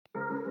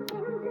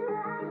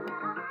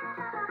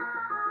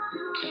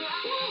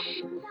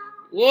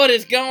What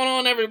is going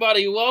on,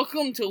 everybody?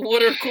 Welcome to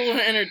Water Cooler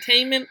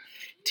Entertainment,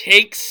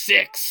 Take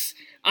 6.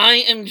 I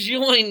am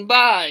joined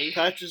by...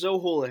 Patches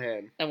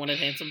O'Houlihan. I wanted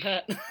Handsome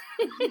Pat.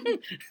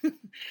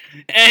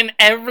 And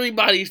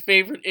everybody's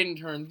favorite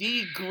intern,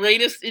 the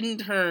greatest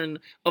intern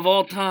of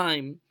all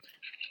time.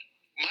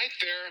 My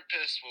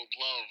therapist will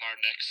love our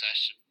next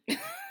session.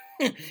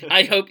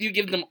 I hope you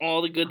give them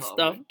all the good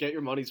stuff. Get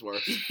your money's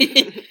worth.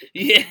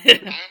 Yeah.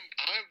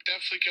 I'm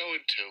definitely going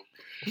to.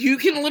 You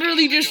can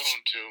literally just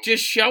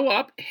show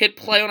up, hit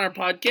play on our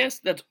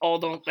podcast. That's all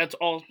they'll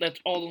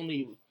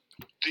need.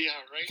 Yeah,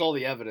 right. It's all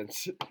the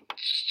evidence.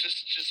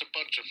 Just a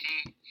bunch of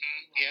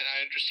yeah.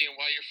 I understand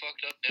why you're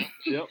fucked up now.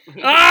 Yep.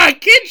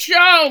 Kid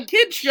show.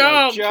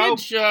 Joe. Oh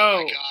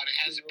my god, it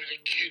hasn't been a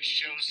kid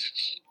show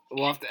since.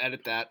 We'll have to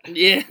edit that.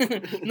 Yeah.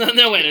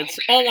 No edits.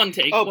 Okay. All one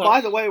take. Oh,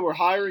 by the way, we're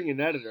hiring an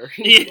editor.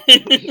 Yeah.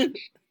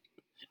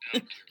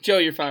 Joe,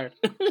 you're fired.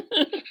 Oh, I am?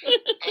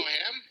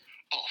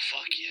 Oh,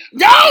 fuck yeah.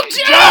 No,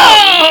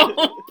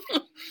 Joe!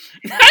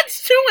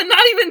 That's 2 and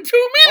not even 2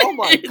 minutes. Oh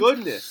my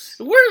goodness.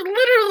 We're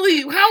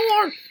literally, how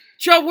long?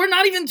 Joe, we're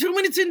not even 2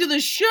 minutes into the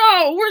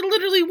show. We're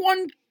literally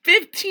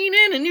 1:15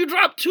 in and you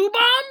dropped 2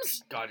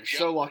 bombs? God, you're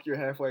so lucky you're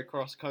halfway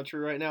across the country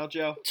right now,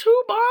 Joe.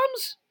 2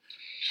 bombs?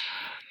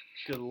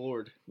 Good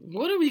lord.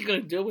 What are we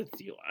going to do with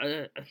you?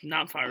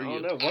 Not fire you. I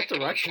don't know. What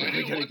direction are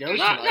we going to go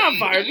Not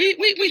fired.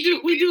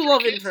 We do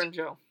love intern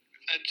Joe.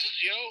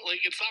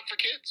 It's not for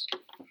kids.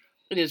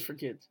 It is for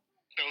kids.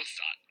 No, it's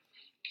not.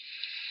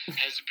 It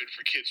hasn't been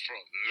for kids for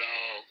a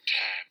long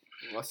time.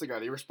 Unless they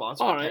got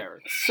irresponsible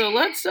parents. So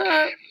let's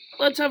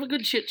have a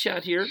good chit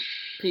chat here,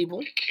 people.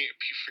 It can't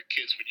be for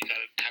kids when you got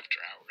an after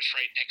hours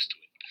right next to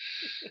it.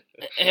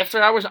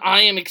 After hours,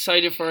 I am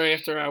excited for our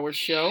after hours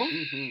show.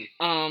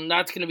 Mm-hmm.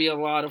 That's going to be a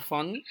lot of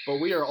fun.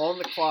 But we are on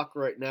the clock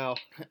right now.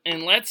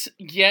 And let's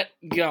get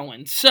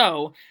going.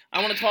 So,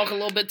 I want to talk a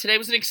little bit. Today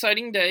was an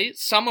exciting day.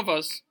 Some of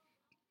us,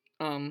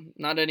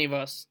 not any of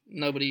us,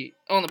 nobody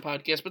on the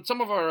podcast, but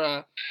some of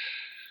our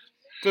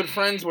good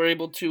friends were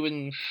able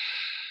to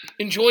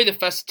enjoy the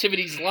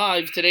festivities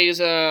live. Today is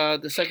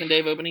the second day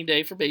of opening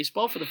day for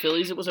baseball. For the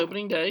Phillies, it was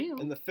opening day.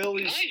 And the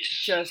Phillies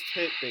just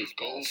hit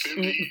baseball. Go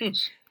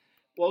Phillies.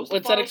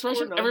 What's that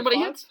expression? Everybody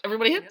hits?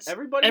 Everybody hits?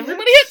 Everybody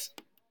hits?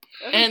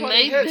 And everybody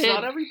they hits. did.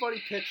 Not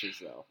everybody pitches,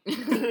 though.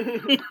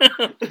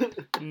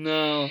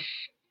 No.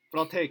 But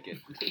I'll take it.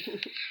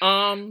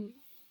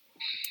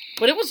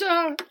 But it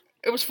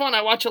was fun.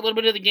 I watched a little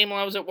bit of the game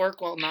while I was at work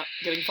while not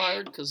getting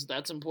fired, because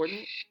that's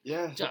important.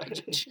 Yeah.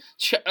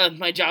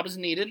 My job is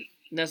needed,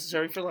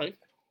 necessary for life.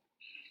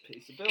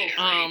 Pays the bills.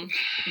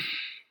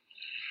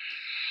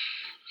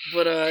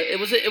 But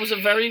it was a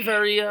very,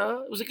 very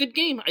it was a good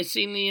game. I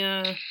seen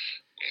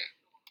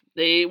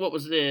what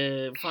was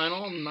the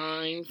final?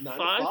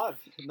 9-5?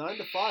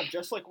 9-5,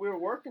 just like we were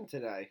working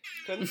today.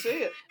 Couldn't see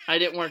it. I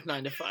didn't work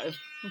 9 to 5.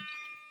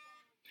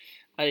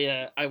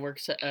 I work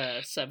 7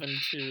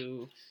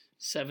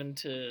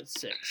 to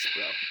 6,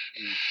 bro.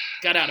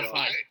 Got out of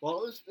 5.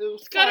 Well, it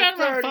was got out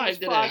around 5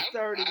 today.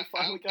 5:30. We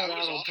finally got out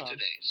on off time.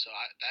 today, so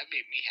that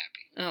made me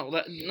happy. Oh,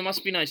 that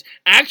must be nice.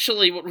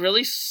 Actually, what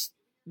really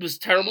was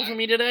terrible for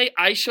me today,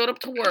 I showed up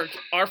to work.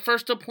 Our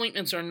first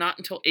appointments are not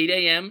until 8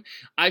 a.m.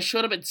 I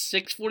showed up at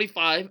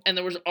 6:45, and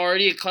there was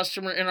already a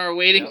customer in our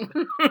waiting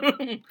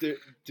room.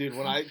 Dude,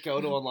 when I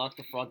go to unlock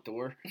the front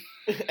door,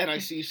 and I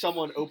see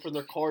someone open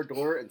their car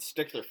door and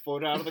stick their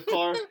foot out of the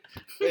car,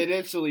 it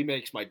instantly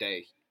makes my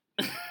day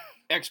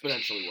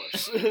exponentially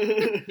worse.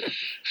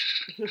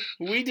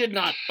 We did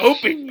not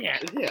open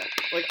yet. Yeah,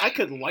 like I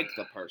could like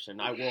the person.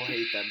 I will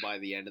hate them by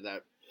the end of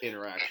that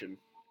interaction.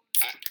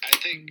 I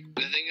think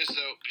the thing is,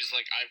 though, because,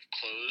 I've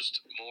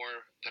closed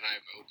more than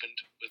I've opened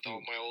with all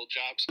my old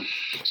jobs.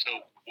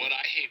 So what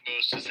I hate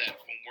most is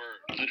that when we're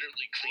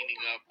literally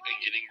cleaning up and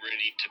getting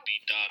ready to be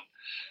done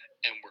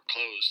and we're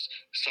closed,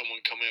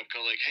 someone coming up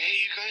going like, hey,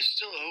 you guys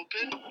still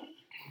open?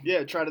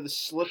 Yeah, try to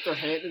slip their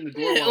hand in the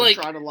door while I'm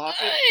trying to lock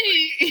it.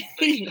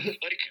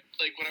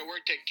 Like when I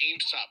worked at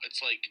GameStop, it's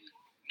like,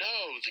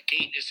 no, the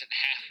gate isn't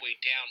halfway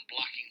down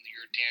blocking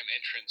your damn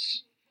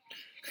entrance.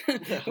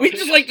 We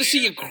just like to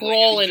see you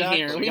crawl in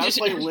here. We gotta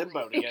play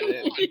Limbo to get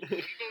in. Limbo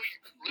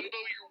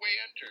your way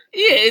under.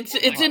 Yeah,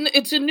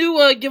 it's a new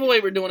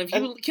giveaway we're doing. If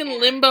you can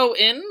limbo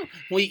in,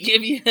 we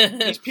give you.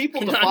 These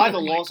people defy the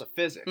laws of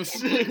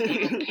physics. Or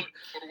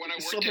when I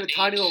Slip in worked at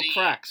tiny AMC, little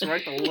cracks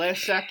right the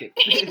last second.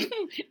 Oh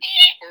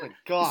my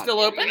God. Still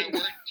open?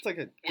 It's like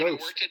a When I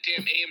ghost. worked at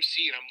damn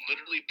AMC and I'm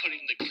literally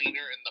putting the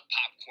cleaner in the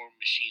popcorn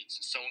machines,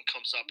 and someone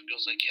comes up and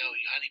goes like, "Yo,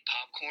 you got any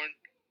popcorn?"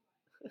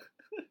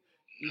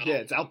 No. Yeah,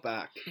 it's out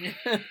back. No, we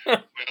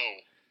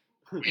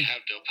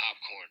have no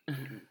popcorn.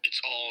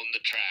 It's all in the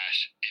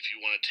trash. If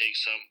you want to take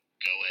some,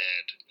 go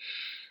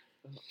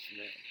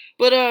ahead.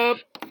 But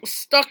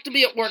stuck to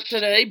be at work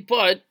today,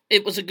 but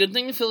it was a good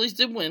thing the Phillies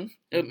did win.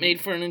 It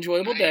made for an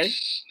enjoyable day.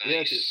 Nice.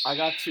 Yeah, dude, I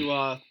got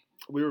to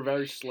we were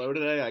very slow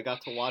today. I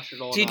got to watch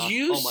it on. Did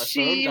you on my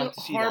see phone. Got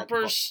to see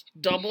Harper's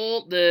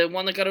double, the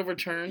one that got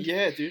overturned?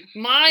 Yeah, dude.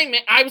 My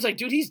man, I was like,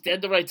 dude, he's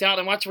dead to rights out.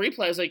 I watched the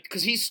replay. I was like,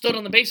 because he stood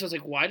on the base. I was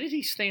like, why did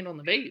he stand on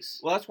the base?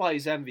 Well, that's why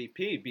he's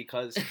MVP,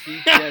 because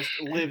he just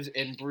lives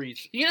and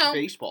breathes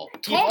baseball.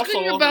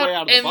 Talking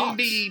about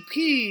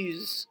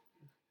MVPs,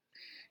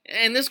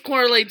 and this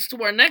correlates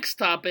to our next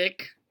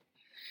topic.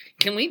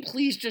 Can we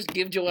please just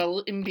give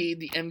Joel Embiid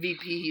the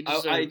MVP he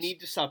deserves? I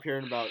need to stop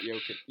hearing about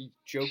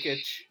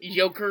Jokic.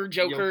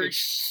 Joker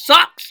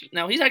sucks.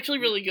 Now, he's actually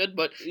really good,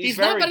 but he's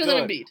not better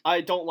than Embiid. I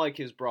don't like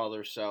his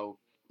brother, so,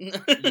 he's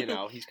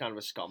kind of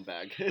a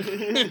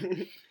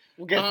scumbag.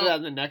 We'll get to that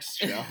in the next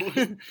show.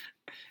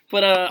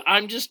 But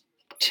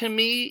to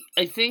me,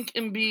 I think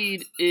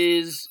Embiid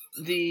is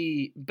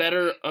the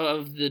better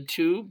of the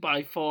two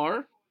by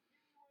far.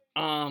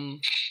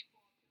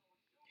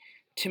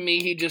 To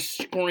me, he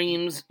just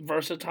screams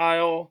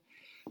versatile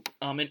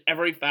in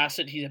every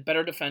facet. He's a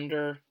better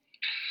defender.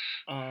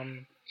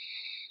 It'd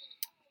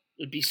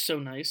be so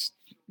nice.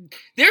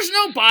 There's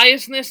no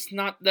biasness.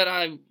 Not that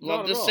I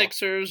love the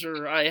Sixers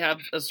or I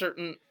have a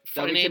certain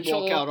financial. We can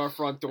walk out our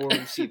front door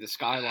and see the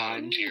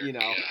skyline.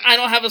 I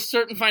don't have a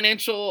certain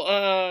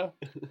financial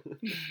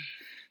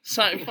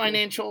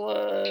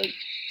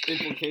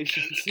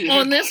implications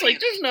on this. Like,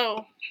 there's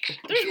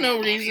no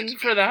reason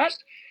for that.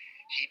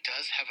 He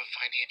does have a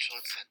financial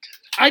incentive.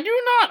 I do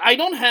not. I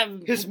don't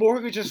have... His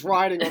mortgage is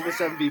riding on this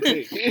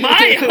MVP.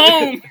 My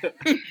home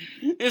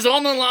is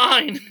on the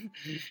line.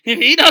 If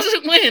he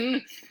doesn't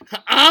win,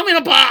 I'm in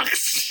a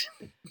box.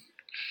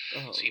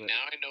 Oh, see, man.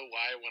 Now I know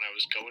why when I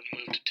was going to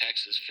move to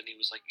Texas, Finney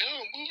was like,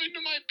 no, move into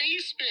my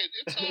basement.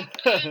 It's all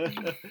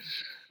good.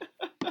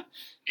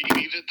 He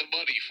needed the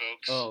money,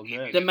 folks. Oh,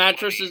 man. The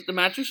mattress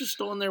is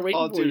still in there waiting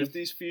for you. Oh, dude, if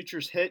these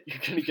futures hit, you're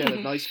going to get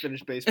a nice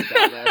finished basement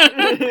down there.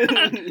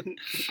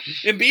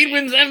 Embiid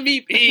wins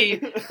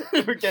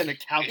MVP. We're getting a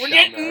couch We're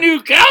down getting there.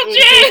 new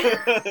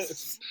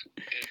couches!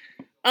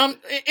 In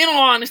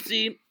all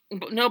honesty,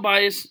 no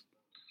bias,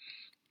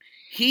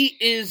 he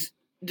is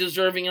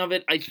deserving of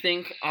it, I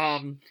think.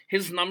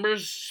 His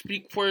numbers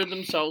speak for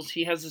themselves.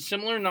 He has the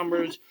similar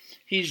numbers.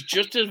 He's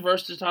just as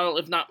versatile,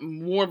 if not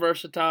more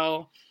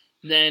versatile,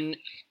 than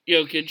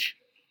Jokic.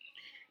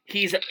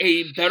 He's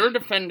a better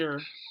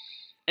defender,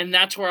 and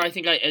that's where I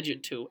think I edge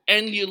it to.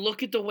 And you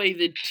look at the way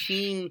the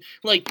team,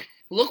 look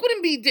what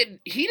Embiid did.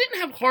 He didn't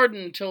have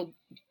Harden until,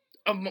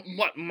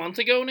 month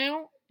ago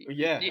now?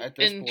 Yeah, at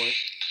this point.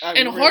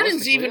 And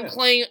Harden's even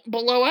playing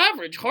below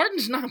average.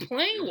 Harden's not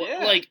playing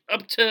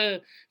up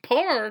to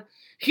par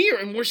here,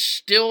 and we're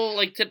still,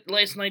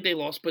 last night they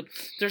lost, but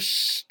they're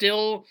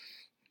still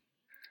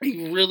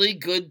a really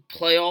good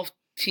playoff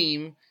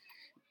team.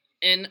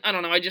 And I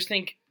don't know, I just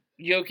think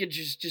Jokic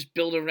is just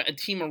build a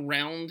team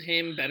around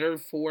him, better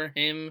for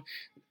him.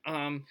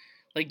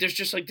 There's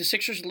just, the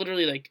Sixers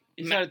literally,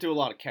 he's had to do a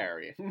lot of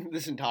carrying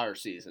this entire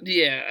season.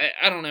 Yeah,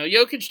 I don't know.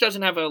 Jokic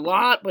doesn't have a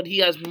lot, but he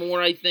has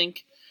more, I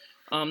think.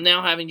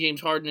 Now having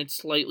James Harden, it's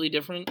slightly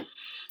different.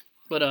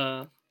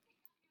 But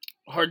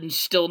Harden's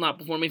still not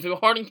performing. If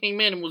Harden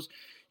came in and was,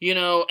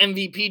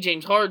 MVP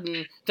James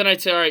Harden, then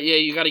I'd say, all right, yeah,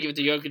 you got to give it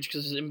to Jokic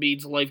because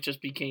Embiid's life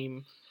just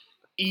became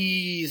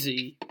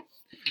easy.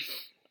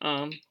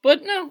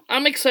 But no,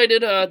 I'm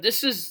excited.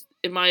 This is,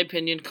 in my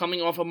opinion,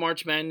 coming off of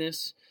March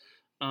Madness.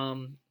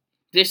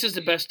 This is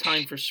the best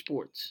time for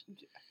sports.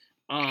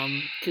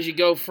 Because you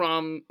go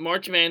from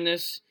March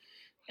Madness,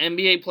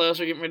 NBA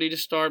playoffs are getting ready to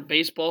start,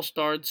 baseball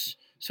starts.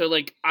 So,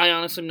 I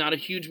honestly am not a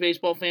huge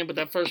baseball fan, but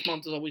that first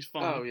month is always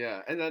fun. Oh,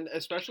 yeah. And then,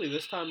 especially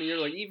this time of year,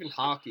 even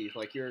hockey,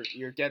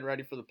 you're getting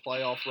ready for the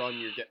playoff run.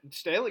 You're getting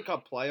Stanley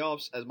Cup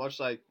playoffs, as much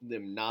as I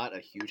am not a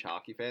huge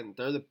hockey fan,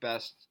 they're the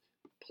best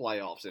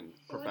playoffs in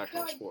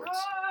professional sports.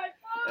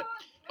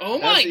 Oh,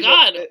 my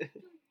God.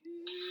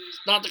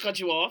 Not to cut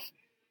you off.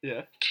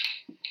 Yeah.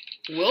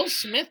 Will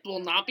Smith will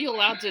not be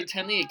allowed to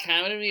attend the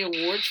Academy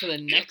Awards for the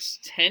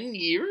next 10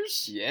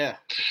 years? Yeah,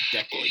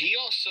 decade. Well, he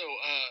also,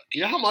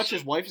 you know how much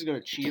his wife is going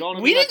to cheat on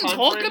him? We didn't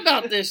talk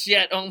about this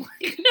yet. Oh my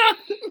God.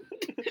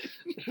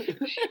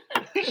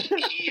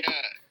 he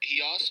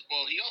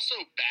also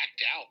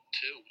backed out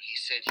too. He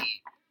said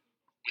he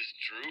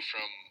withdrew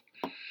from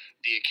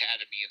the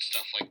academy and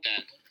stuff like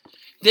that.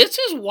 This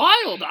is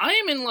wild. I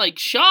am in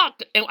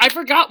shock. And I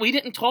forgot we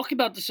didn't talk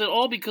about this at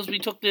all because we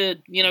took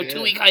the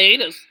 2-week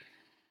hiatus.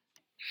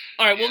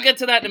 All right, we'll get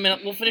to that in a minute.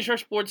 We'll finish our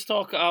sports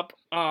talk up.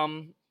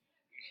 But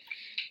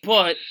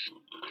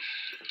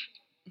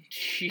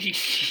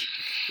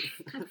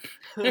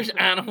there's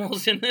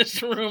animals in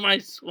this room, I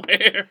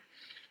swear.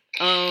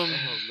 Oh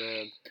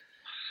man.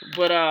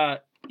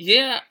 But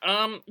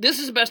this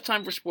is the best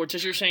time for sports,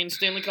 as you're saying.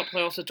 Stanley Cup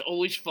playoffs, it's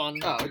always fun.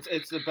 Oh,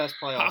 it's the best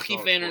playoffs. Hockey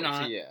fan or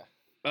not. Yeah.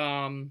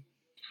 And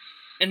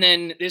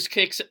then this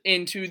kicks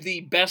into the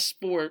best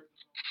sport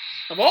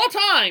of all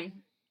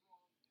time.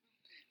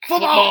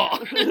 Football. Are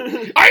you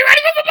ready for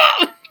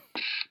football?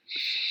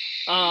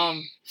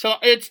 So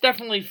it's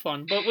definitely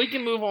fun, but we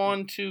can move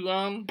on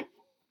to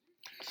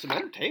Some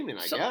entertainment,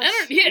 I Some guess.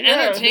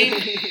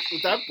 entertainment.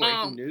 With that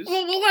breaking news.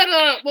 Well,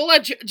 we'll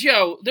let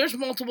Joe. There's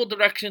multiple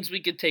directions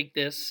we could take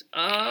this.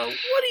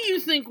 What do you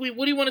think? What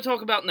do you want to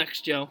talk about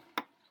next, Joe?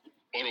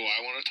 What do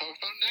I want to talk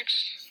about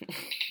next?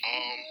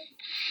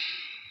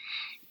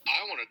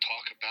 I want to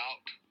talk about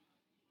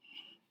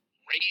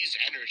Raise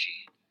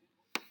Energy.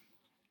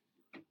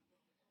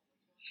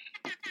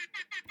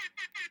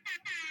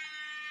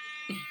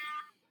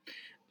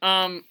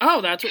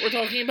 Oh, that's what we're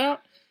talking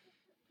about?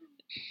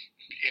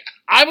 Yeah.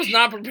 I was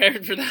not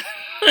prepared for that,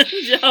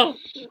 Joe.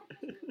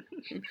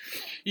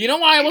 You know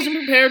why I wasn't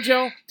prepared,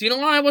 Joe? Do you know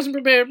why I wasn't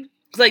prepared?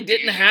 Because I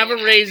didn't have a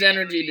Raise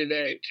Energy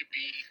today. To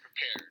be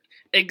prepared.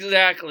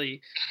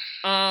 Exactly.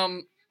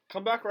 Come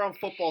back around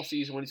football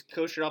season when he's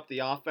coaching up the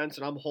offense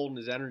and I'm holding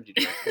his energy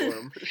drink for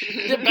him.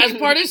 The best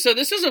part is, so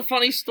this is a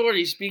funny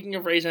story, speaking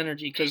of Raise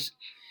Energy, because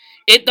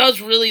it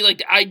does really,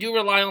 I do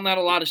rely on that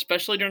a lot,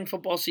 especially during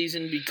football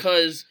season,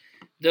 because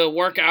the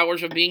work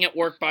hours of being at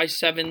work by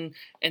 7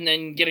 and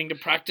then getting to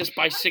practice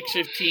by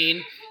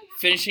 6:15,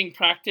 finishing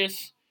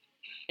practice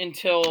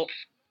until,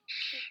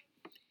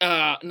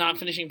 not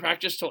finishing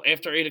practice till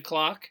after 8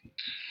 o'clock.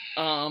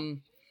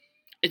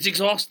 It's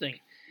exhausting.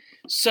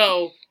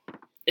 So,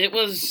 it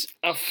was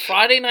a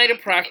Friday night of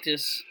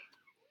practice,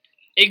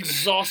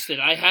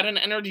 exhausted. I had an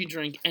energy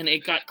drink, and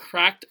it got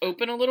cracked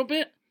open a little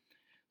bit.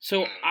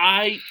 So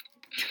I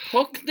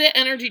took the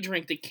energy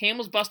drink. The can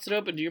was busted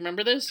open. Do you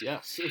remember this?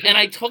 Yes. And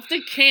I took the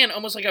can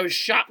almost like I was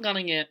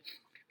shotgunning it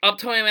up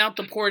to my mouth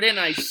to pour it in, and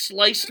I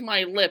sliced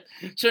my lip.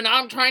 So now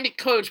I'm trying to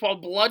coach while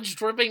blood's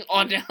dripping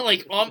on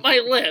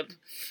my lip.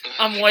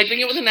 I'm wiping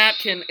it with a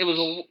napkin. It was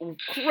a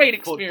great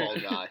experience.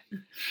 Football guy.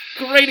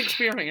 Great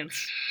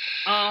experience.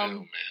 Oh,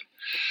 man.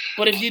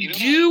 But if you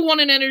do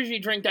want an energy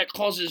drink that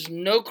causes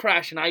no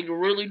crash, and I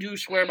really do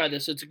swear by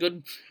this, it's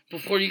good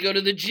before you go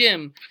to the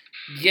gym,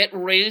 get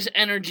Raise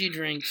Energy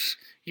drinks.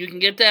 You can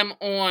get them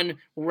on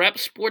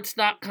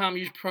repsports.com.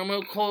 Use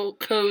promo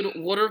code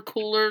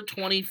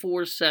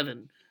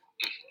WaterCooler247.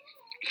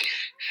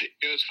 You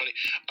know, it's funny.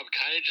 I'm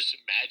kind of just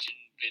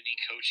imagining Vinny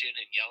coaching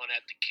and yelling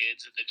at the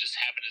kids and then just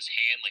having his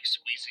hand,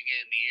 squeezing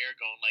it in the air,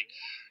 going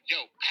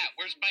yo, Pat,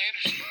 where's my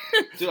energy?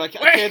 Dude, I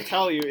can't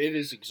tell you, it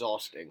is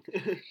exhausting.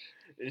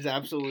 It is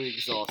absolutely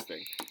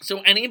exhausting.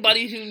 So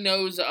anybody who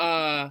knows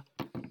Sean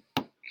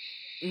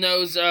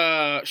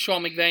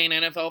McVay, an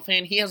NFL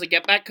fan, he has a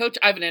get back coach.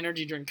 I have an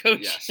energy drink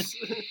coach. Yes.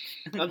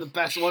 I'm the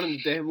best one in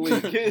the damn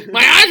league.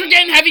 My eyes are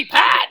getting heavy,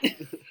 Pat!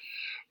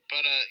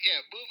 But, yeah,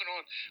 moving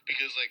on,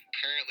 because,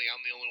 apparently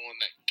I'm the only one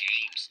that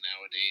games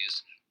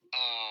nowadays.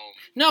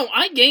 No,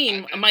 I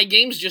game. My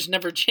games just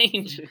never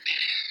change.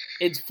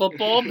 It's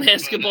football,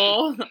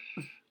 basketball.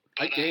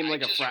 I game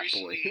like a frat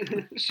boy.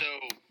 So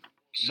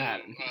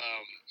Madden.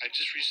 I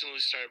just recently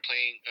started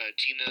playing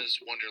Tina's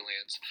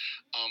Wonderlands.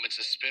 It's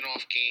a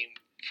spin-off game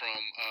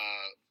from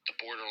the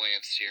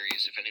Borderlands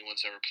series, if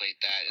anyone's ever played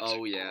that. It's a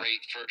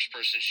great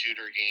first-person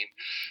shooter game.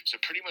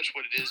 So pretty much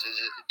what it is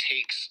it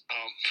takes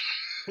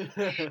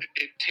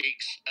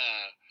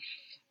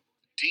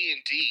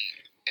D&D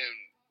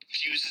and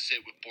fuses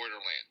it with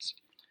Borderlands.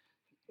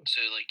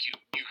 So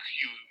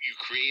you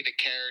create a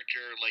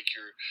character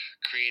you're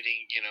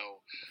creating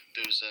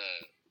those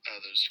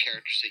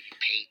characters that you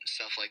paint and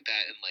stuff like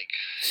that and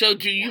So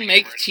do you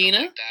make Tina?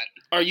 Like that.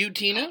 Are you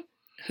Tina?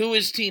 Who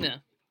is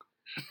Tina?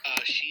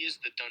 She is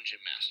the dungeon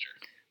master.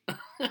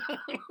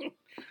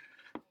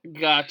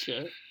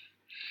 Gotcha.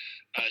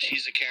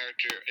 She's a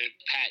character.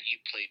 Pat, you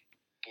played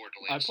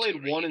Borderlands. I played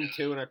 2, right? 1 and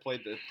 2, and I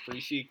played the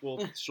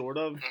pre-sequel, sort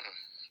of.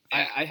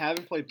 Yeah. I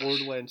haven't played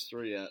Borderlands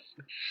 3 yet.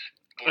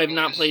 I have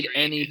not played 3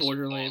 any is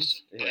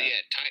Borderlands. Awesome. But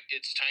yeah,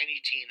 it's Tiny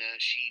Tina.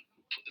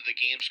 The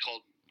game's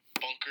called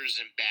Bunkers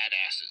and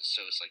Badasses,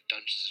 so it's like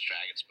Dungeons and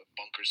Dragons, but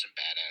Bunkers and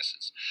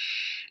Badasses.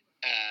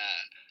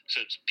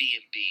 So it's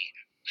B&B.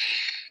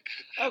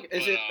 Okay,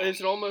 is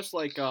it almost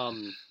like well,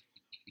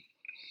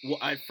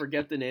 I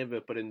forget the name of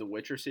it, but in the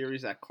Witcher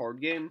series, that card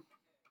game?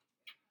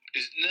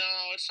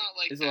 No, it's not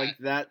like Is that. it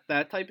like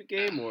that type of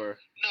game, or?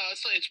 No,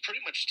 it's pretty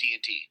much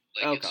D&D.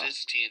 Okay.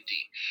 It's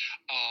D&D.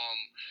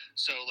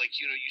 So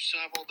you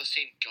still have all the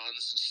same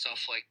guns and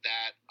stuff like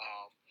that.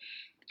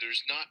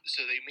 There's not,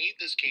 so they made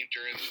this game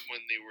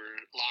when they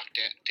were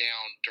locked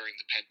down during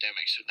the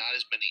pandemic. So not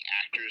as many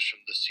actors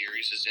from the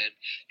series is in.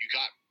 You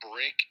got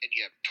Brick and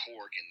you have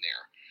Torg in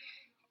there.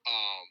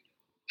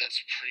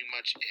 That's pretty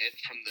much it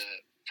from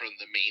the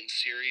main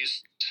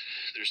series.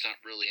 There's not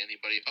really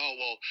anybody. Oh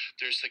well,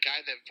 there's the guy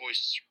that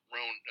voiced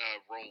Roland.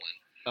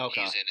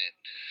 Okay. He's in it.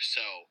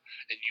 So,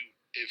 and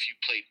if you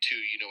played 2,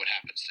 you know what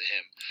happens to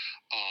him.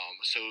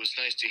 So it was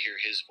nice to hear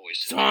his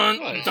voice. Dun,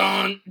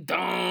 dun,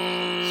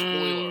 dun.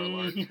 Spoiler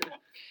alert.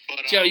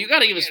 But, Joe, you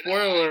gotta give a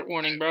spoiler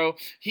warning, bro.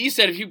 He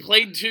said if you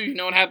played 2, you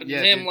know what happened to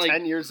him. Dude,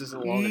 10 years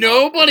isn't long enough.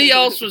 Nobody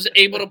else was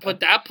able to put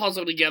that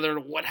puzzle together.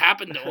 What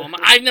happened to him?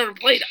 I've never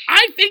played.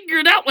 I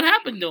figured out what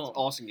happened to him.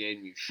 Awesome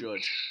game. You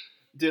should.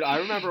 Dude, I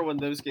remember when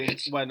those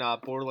games, when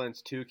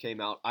Borderlands 2 came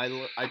out,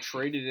 I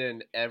traded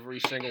in every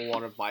single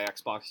one of my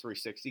Xbox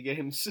 360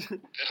 games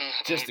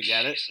just to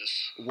get it.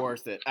 Jesus.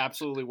 Worth it.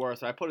 Absolutely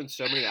worth it. I put in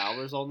so many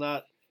hours on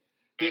that.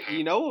 Dude,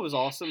 you know what was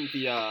awesome?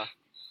 The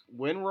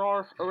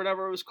WinRAR or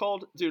whatever it was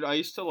called? Dude, I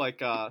used to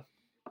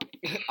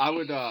I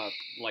would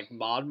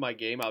mod my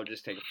game. I would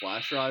just take a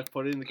flash drive,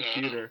 put it in the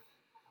computer,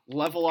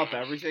 level up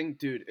everything.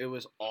 Dude, it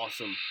was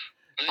awesome.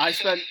 I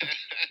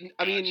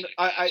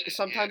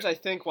sometimes I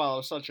think, wow, I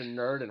was such a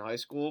nerd in high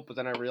school, but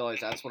then I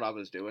realized that's what I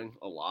was doing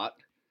a lot.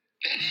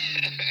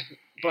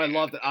 But I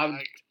loved it.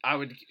 I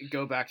would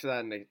go back to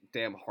that in a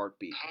damn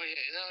heartbeat. Oh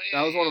yeah,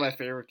 That was one of my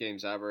favorite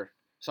games ever.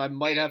 So I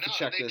might have to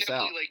check they this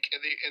out.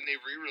 They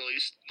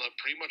re-released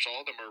pretty much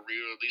all of them are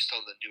re-released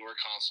on the newer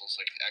consoles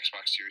like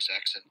Xbox Series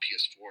X and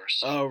PS4.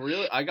 So. Oh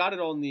really? I got it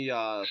on the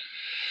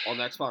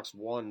Xbox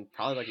One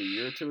probably like a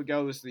year or two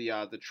ago. It was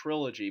the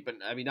trilogy, but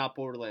I mean not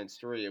Borderlands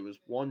 3. It was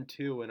 1,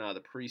 2, and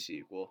the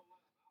pre-sequel.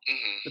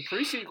 Mm-hmm. The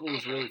pre-sequel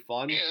was really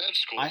fun. Yeah,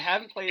 that's cool. I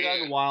haven't played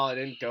that in a while. I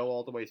didn't go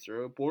all the way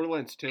through.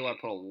 Borderlands 2 I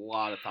put a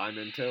lot of time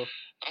into.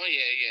 Oh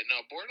yeah.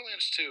 No,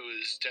 Borderlands 2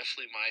 is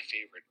definitely my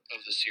favorite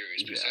of the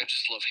series because I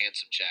just love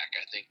Handsome Jack.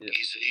 I think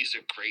he's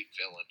a great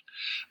villain.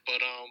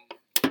 But I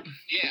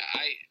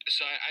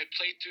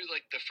played through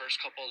like the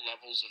first couple of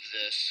levels of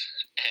this,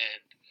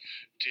 and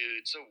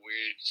dude, some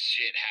weird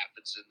shit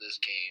happens in this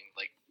game.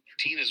 Like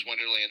Tina's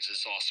Wonderlands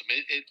is awesome.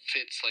 It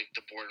fits like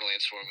the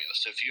Borderlands formula.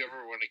 So if you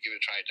ever want to give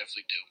it a try,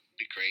 definitely do.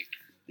 It'd be great.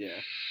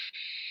 Yeah.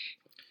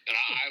 And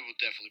I will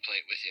definitely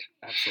play it with you.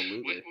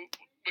 Absolutely.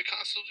 What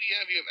console do you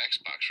have? You have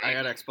Xbox, right? I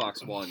got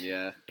Xbox One,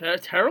 yeah.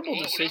 Terrible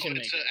decision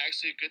making. It's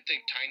actually a good thing.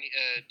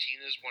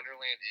 Tina's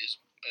Wonderland is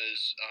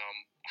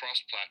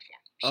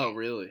cross-platform. So, oh,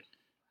 really?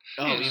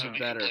 Oh, even we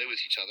better. can play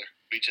with each other.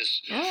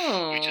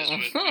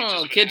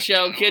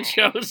 Kid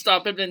show.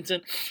 Stop it,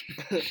 Vincent.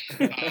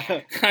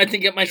 I had to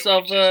get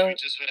myself. We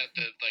just would have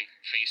to like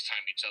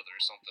FaceTime each other or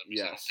something.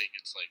 Because I don't think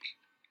it's like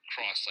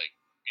cross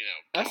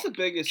That's the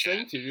biggest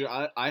thing too, dude.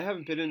 I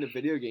haven't been into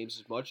video games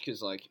as much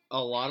because like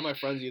a lot of my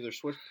friends either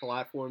switch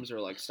platforms or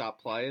like stop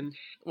playing.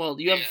 Well,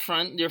 you have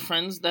your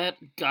friends that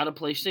got a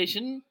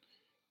PlayStation,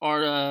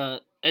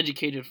 are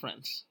educated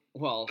friends.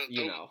 Well,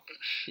 you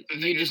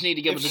just need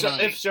to give it a time.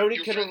 If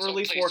Sony could have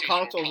released more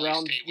consoles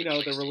around,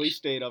 the release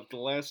date of the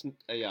last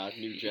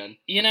new gen,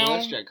 the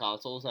last gen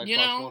consoles,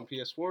 Xbox One,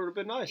 PS4 would have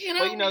been nice.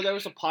 But there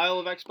was a pile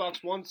of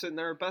Xbox One sitting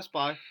there at Best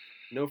Buy,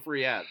 no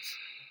free ads.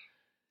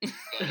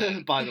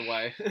 By the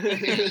way,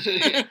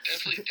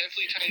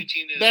 definitely Tiny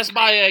Tina. Best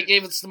Buy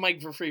gave us the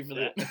mic for free for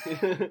that. But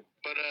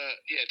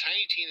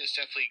Tiny Tina is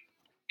definitely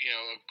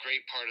a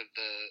great part of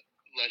the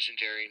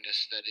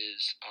legendariness that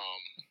is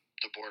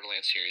the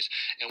Borderlands series.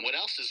 And what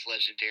else is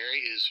legendary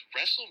is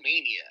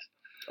WrestleMania.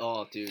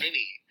 Oh, dude!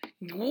 Vinny.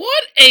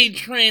 What a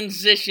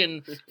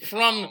transition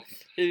from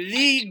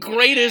the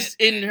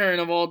greatest intern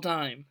of all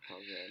time. Oh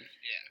man!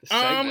 Yeah.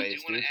 I do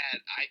want to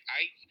add,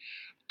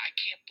 I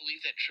can't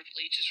believe that Triple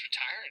H is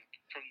retiring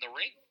from the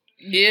ring.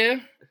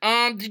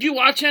 Yeah. Did you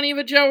watch any of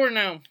it, Joe, or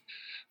no?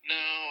 No,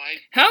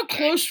 How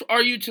close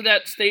are you to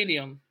that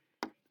stadium?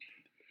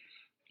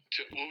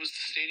 What was the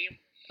stadium?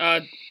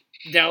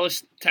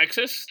 Dallas,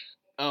 Texas.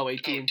 Oh,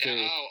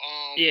 AT&T.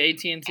 Yeah,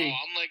 AT&T.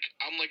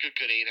 I'm like a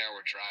good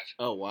 8-hour drive.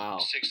 Oh wow.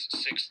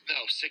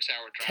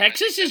 6-hour drive.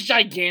 Texas is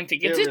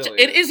gigantic. It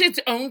is its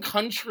own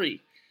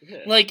country.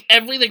 Yeah. Like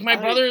my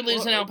brother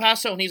lives in El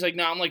Paso, and he's like,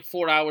 no, I'm like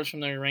 4 hours from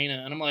the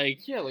arena, and I'm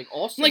like, yeah, like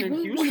Austin like, and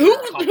Houston. Who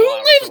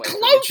lives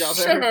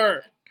close to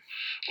her?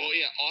 Well,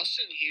 yeah,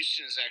 Austin and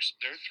Houston is actually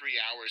they're 3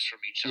 hours from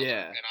each other,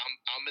 and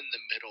I'm in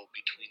the middle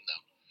between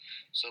them.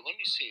 So let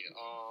me see.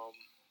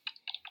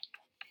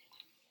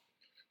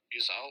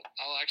 Because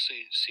I'll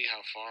actually see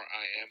how far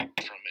I am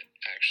from it.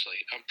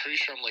 Actually, I'm pretty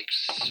sure I'm like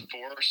 4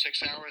 or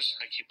 6 hours.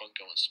 I keep on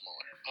going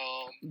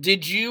smaller.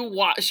 Did you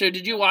watch? So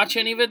did you watch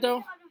any of it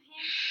though?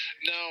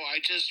 No, I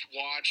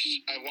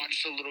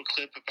watched a little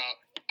clip about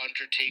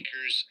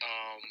Undertaker's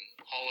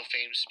Hall of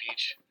Fame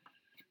speech,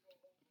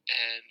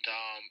 and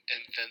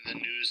then the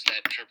news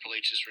that Triple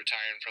H is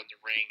retiring from the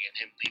ring and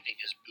him leaving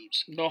his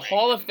boots. The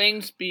Hall of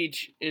Fame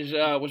speech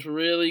was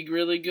really,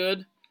 really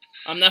good.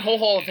 That whole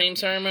Hall of Fame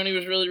ceremony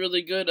was really,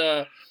 really good.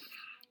 I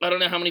don't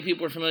know how many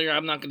people are familiar.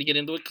 I'm not going to get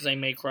into it because I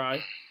may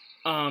cry.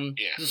 The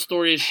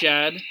story is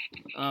Shad.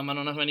 I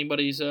don't know if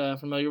anybody's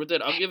familiar with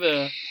it. I'll give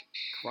a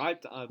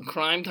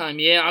Crime Time.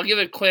 Yeah, I'll give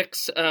a quick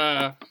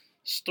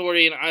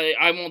story, and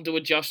I won't do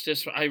it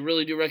justice. I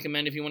really do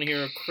recommend if you want to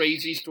hear a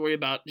crazy story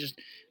about just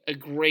a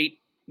great,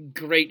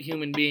 great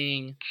human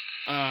being.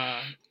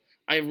 I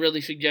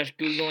really suggest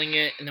Googling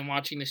it and then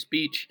watching the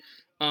speech.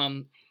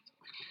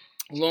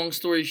 Long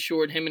story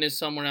short, him and his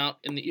son were out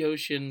in the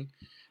ocean.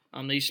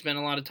 They spent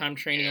a lot of time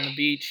training on the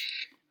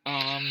beach.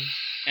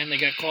 And they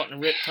got caught in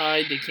a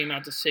riptide. They came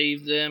out to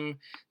save them.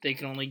 They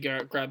could only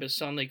grab his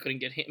son. They couldn't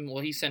get him.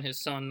 Well, he sent his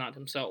son, not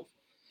himself,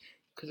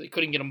 because they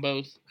couldn't get them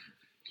both.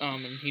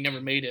 And he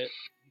never made it.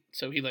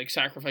 So he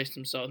sacrificed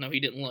himself. No, he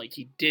didn't.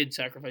 He did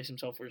sacrifice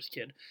himself for his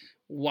kid.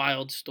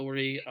 Wild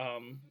story.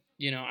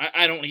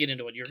 I don't want to get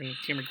into it. You're going to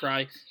hear me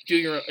cry. Do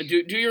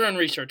your own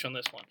research on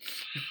this one.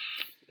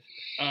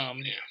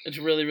 It's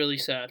really, really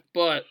sad.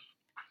 But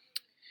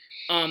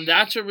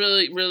that's a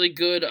really, really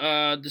good.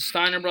 The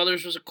Steiner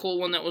Brothers was a cool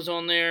one that was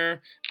on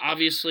there.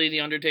 Obviously, The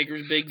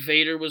Undertaker's big.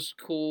 Vader was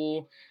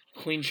cool.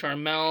 Queen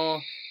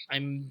Charmel. I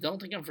don't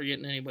think I'm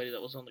forgetting anybody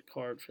that was on the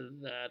card for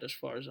that as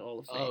far as all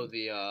of Oh,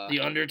 the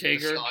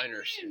Undertaker. The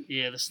Steiners.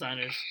 Yeah, the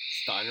Steiners.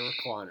 Steiner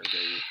recliner,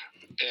 baby.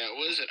 Yeah,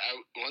 what is it?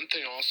 One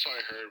thing also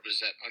I heard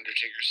was that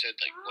Undertaker said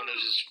like one of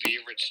his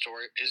favorite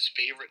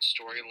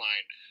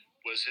storyline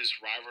was his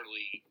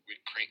rivalry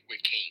with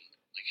Kane,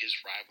 like his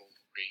rivalry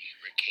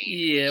with Kane.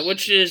 Yeah,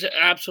 which is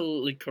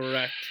absolutely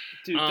correct.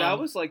 Dude, that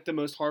was like the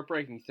most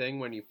heartbreaking thing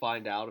when you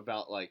find out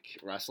about like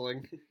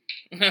wrestling.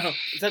 No,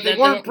 Is that they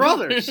weren't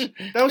brothers.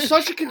 That was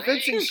such a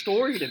convincing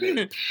story to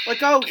me. Like,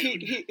 oh,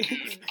 he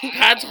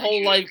Pat's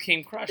whole life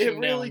came crashing It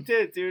really down.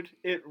 did, dude.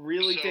 It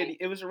really did.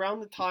 It was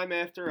around the time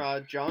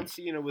after John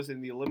Cena was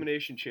in the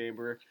Elimination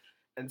Chamber,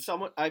 and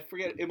someone, I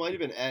forget, it might have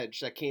been Edge,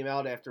 that came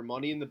out after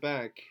Money in the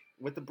Bank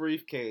with the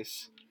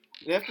briefcase.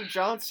 And after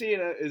John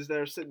Cena is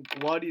there sitting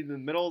bloody in the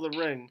middle of the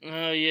ring.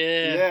 Oh,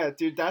 yeah. Yeah,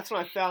 dude, that's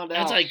when I found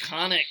out. That's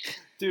iconic.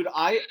 Dude,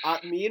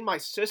 me and my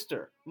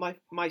sister,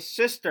 my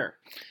sister,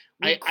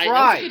 we That was a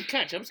cried. good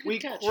catch. That was a good We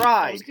catch.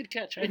 cried. That was a good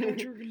catch. I knew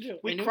what you were going to do.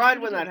 We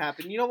cried when that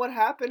happened. You know what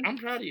happened? I'm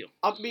proud of you.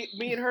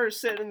 Me and her are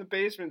sitting in the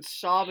basement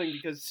sobbing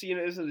because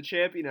Cena isn't the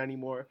champion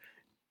anymore.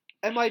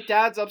 And my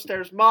dad's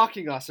upstairs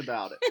mocking us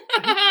about it.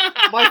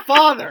 My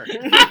father.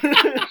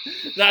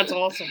 That's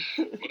awesome.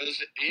 What is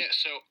it? Yeah,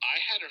 so I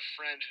had a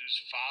friend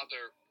whose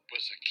father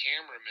was a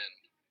cameraman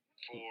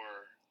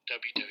for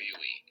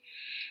WWE.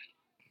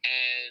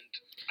 And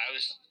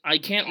I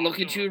can't look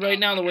at you right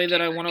now the way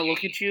that I want to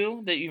look at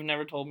you, that you've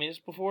never told me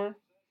this before.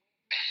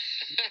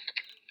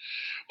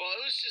 Well,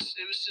 it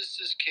was just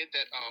this kid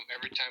that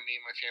every time me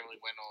and my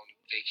family went on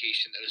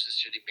vacation, that was the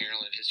city,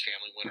 Maryland. His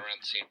family went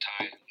around the same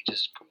time. We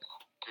just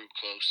grew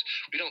close.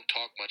 We don't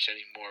talk much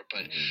anymore,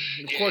 but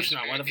Of course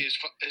not.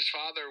 His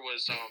father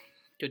was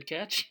Good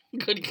catch.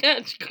 Good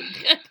catch. Good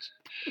catch.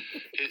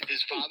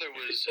 his father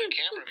was a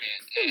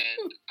cameraman,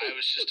 and I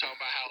was just talking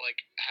about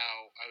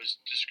how I was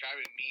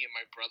describing me and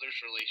my brother's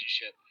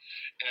relationship,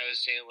 and I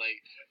was saying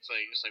it's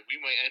like we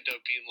might end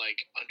up being like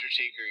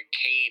Undertaker and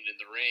Kane in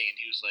the ring, and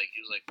he was like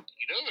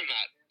they're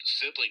not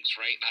siblings,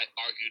 right? And I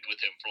argued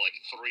with him for like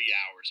 3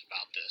 hours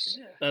about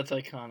this. Yeah. That's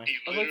iconic.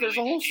 I was like, there's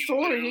a whole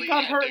story. He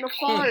got hurt in a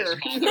fire.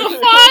 A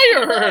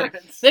fire!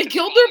 They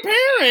killed their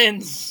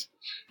parents.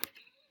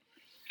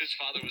 His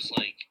father was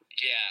like,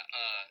 yeah,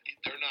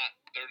 they're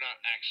not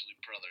actually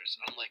brothers.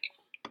 I'm like,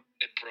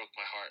 it broke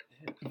my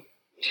heart.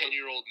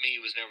 10-year-old me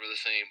was never the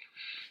same.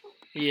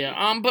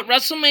 Yeah, but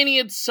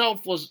WrestleMania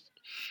itself was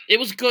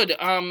good.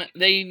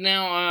 They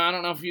now, I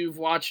don't know if you've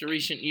watched the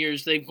recent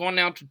years, they've gone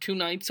now to 2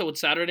 nights, so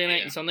it's Saturday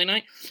night and Sunday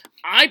night.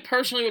 I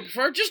personally would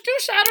prefer just do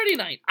Saturday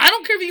night. I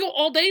don't care if you go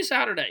all day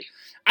Saturday.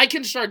 I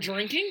can start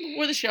drinking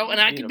before the show,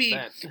 and I can be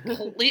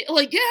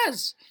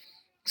yes.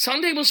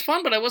 Sunday was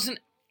fun, but I wasn't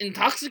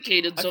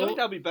intoxicated, I so feel like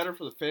that'd be better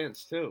for the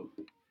fans too.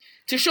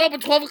 to show up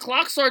at 12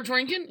 o'clock, start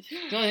drinking.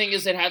 The only thing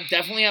is they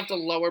definitely have to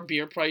lower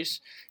beer price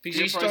because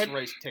Beer you price start.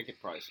 raise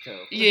ticket price too.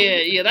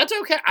 Yeah, that's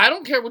okay. I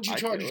don't care what you I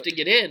charge do it. to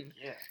get in.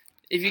 Yeah.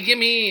 If you give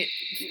me,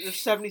 There's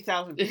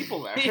 70,000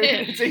 people there.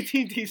 Yeah. It's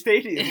AT&T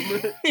Stadium.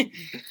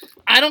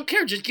 I don't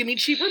care. Just give me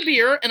cheaper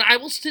beer, and I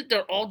will sit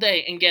there all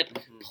day and get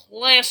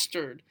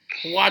plastered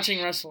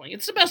watching wrestling.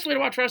 It's the best way to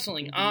watch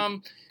wrestling.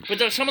 But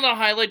there's some of the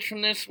highlights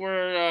from this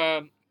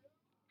were,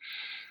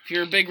 if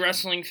you're a big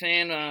wrestling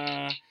fan,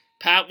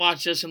 Pat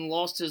watched this and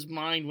lost his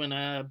mind when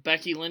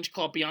Becky Lynch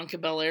caught Bianca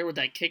Belair with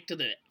that kick to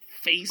the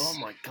face. Oh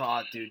my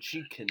god, dude,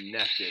 she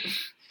connected.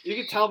 You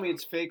can tell me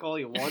it's fake all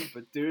you want,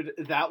 but dude,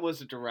 that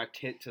was a direct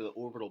hit to the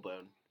orbital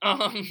bone.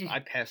 I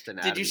passed an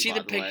Did you see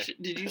the picture?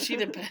 Did you see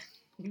the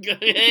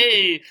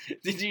Hey,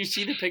 did you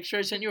see the picture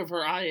I sent you of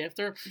her eye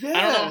after? Yeah.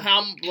 I don't know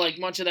how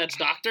much of that's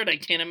doctored. I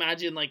can't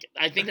imagine.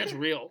 I think that's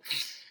real.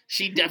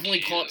 She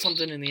definitely caught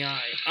something in the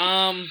eye.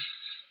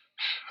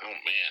 Oh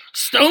man.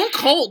 Stone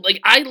Cold.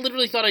 I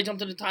literally thought I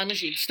jumped in a time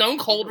machine. Stone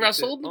Cold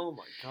wrestled. Oh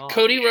my god.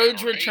 Cody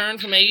Rhodes right? returned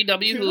from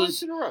AEW, who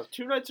was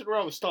 2 nights in a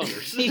row with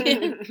stunners.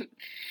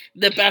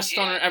 the best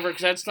stunner ever,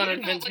 because that stunnered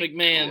What about, Vince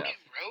McMahon. Cody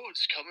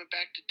Rhodes coming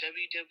back to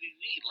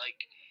WWE,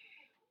 like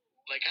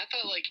I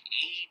thought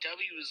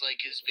AEW was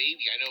his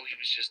baby. I know he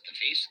was just the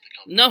face of the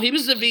company. No, he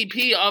was the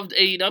VP of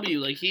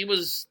AEW. He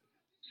was.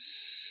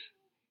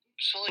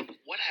 So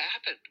what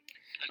happened?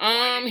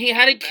 Why did He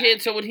had a come kid.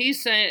 back? So what he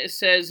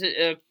says,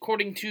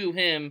 according to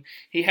him,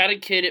 he had a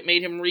kid. It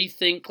made him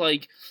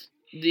rethink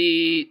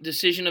the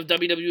decision of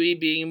WWE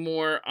being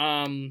more.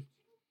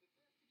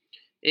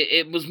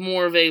 It was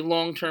more of a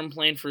long-term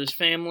plan for his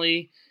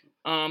family.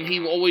 He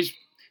always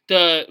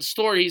the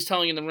story he's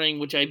telling in the ring,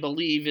 which I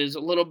believe is a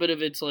little bit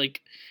of it's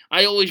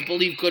I always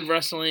believe good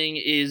wrestling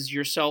is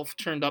yourself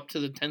turned up to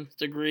the 10th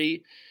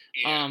degree.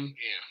 Yeah.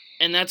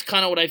 And that's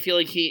kind of what I feel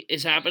like he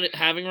is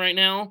having right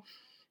now.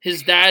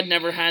 his dad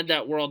never had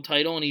that world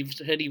title, and he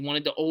said he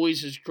wanted to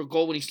always, his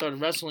goal when he started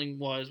wrestling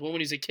was, when he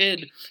was a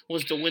kid,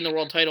 was to win the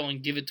world title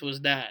and give it to his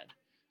dad.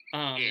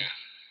 Yeah.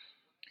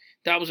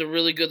 That was a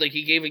really good, like,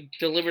 he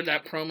delivered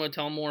that promo,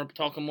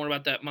 talking more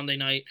about that Monday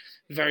night,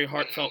 very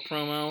heartfelt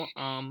promo.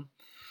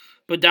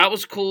 But that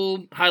was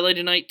cool.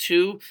 Highlighted night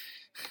 2.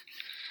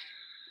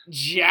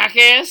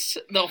 Jackass,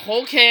 the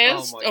whole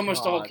cast,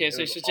 almost the whole cast,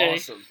 I should say.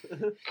 Awesome.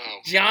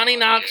 Johnny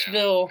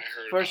Knoxville I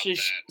heard versus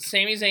about that.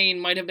 Sami Zayn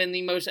might have been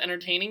the most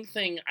entertaining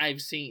thing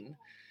I've seen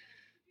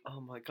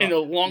Oh my god! in the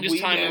longest Wee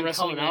time in Man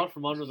wrestling. coming out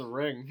from under the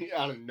ring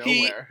out of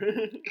He- nowhere.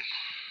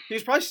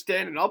 He's probably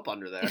standing up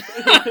under there.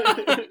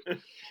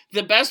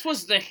 The best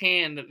was the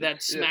hand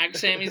that smacked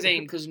Sami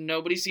Zayn because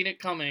nobody seen it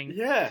coming.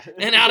 Yeah.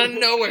 And out of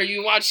nowhere,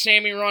 you watch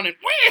Sami running.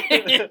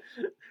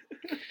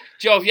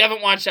 Joe, if you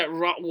haven't watched that,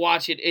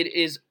 watch it. It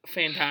is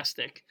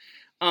fantastic.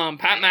 Pat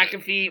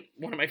McAfee,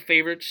 one of my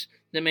favorites.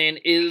 The man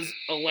is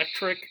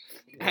electric.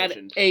 Had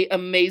Legend. a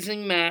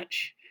amazing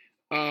match.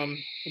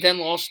 Then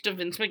lost to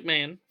Vince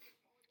McMahon.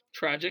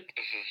 Tragic.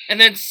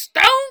 And then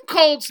Stone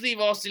Cold Steve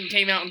Austin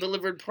came out and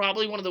delivered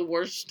probably one of the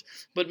worst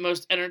but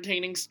most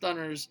entertaining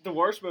stunners. The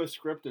worst, most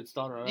scripted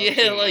stunner I've Yeah,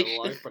 ever seen like- in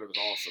my life, but it was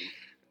awesome.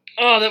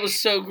 Oh, that was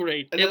so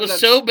great. And It then was that's-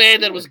 so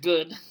bad that it was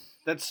good.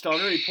 That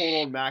stunner he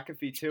pulled on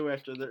McAfee too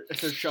after they're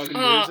shoving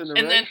dudes in the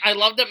ring. And then I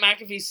love that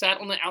McAfee sat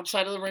on the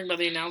outside of the ring by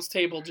the announce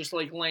table, just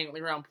like laying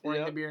around pouring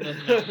Yep. the beer in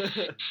his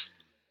mouth.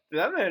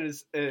 That man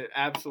is an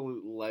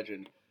absolute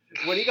legend.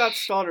 When he got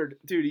stuttered,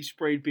 dude, he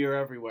sprayed beer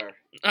everywhere.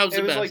 That was It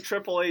the was best. like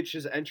Triple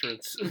H's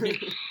entrance.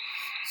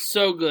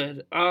 So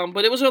good.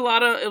 But it was a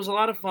lot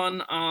of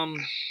fun.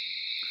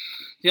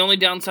 The only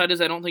downside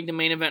is I don't think the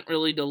main event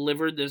really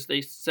delivered as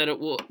they said it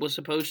was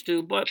supposed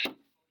to, but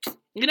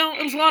you know,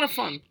 it was a lot of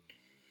fun.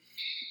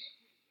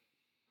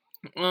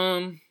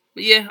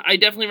 But yeah, I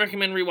definitely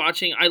recommend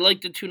rewatching. I like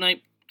the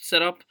 2-night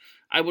setup.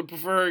 I would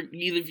prefer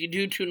either, if you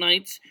do 2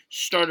 nights,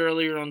 start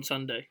earlier on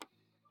Sunday.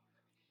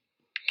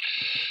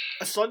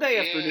 A Sunday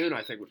afternoon,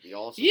 I think, would be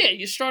awesome. Yeah,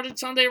 you started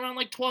Sunday around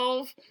like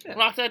 12, Yeah.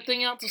 rock that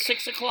thing out to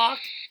 6 o'clock.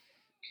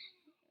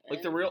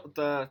 Like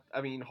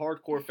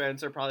hardcore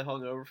fans are probably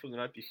hungover from the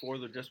night before.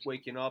 They're just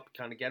waking up,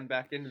 kind of getting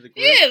back into the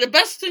groove. Yeah, the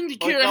best thing to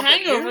cure Wake a up at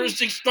hangover noon. is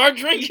to start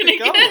drinking Get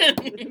going.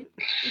 again.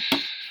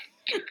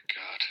 Dear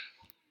God.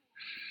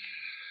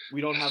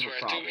 We don't I have swear, a I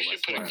problem, think we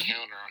should put a I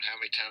counter on how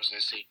many times I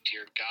say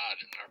 "Dear God"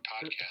 in our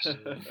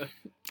podcast. swear.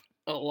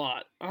 A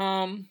lot.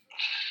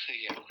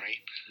 Yeah,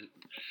 right.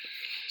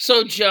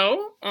 So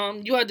Joe,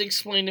 you had to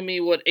explain to me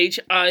what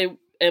HIMYM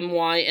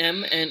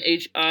and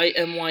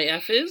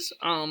HIMYF is.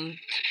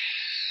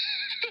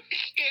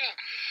 Yeah.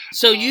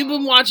 So you've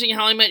been watching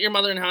How I Met Your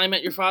Mother and How I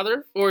Met Your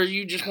Father, or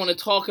you just want to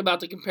talk about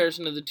the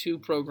comparison of the two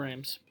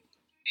programs?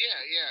 Yeah.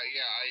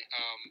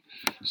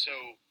 So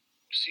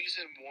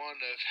season 1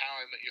 of How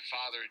I Met Your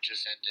Father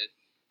just ended.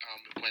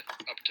 It went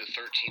up to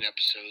 13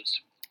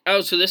 episodes.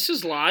 Oh, so this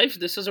is live?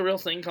 This is a real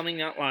thing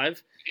coming out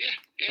live?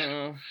 Yeah.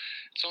 Uh,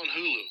 It's on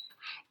Hulu.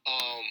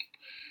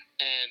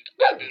 And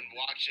I've been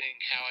watching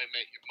How I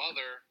Met Your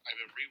Mother. I've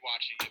been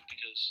rewatching it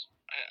because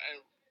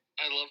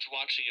I loved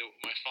watching it with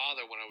my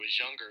father when I was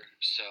younger.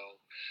 So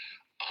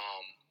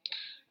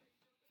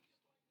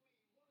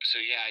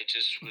yeah, I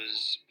just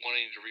was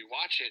wanting to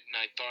rewatch it, and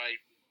I thought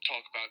I'd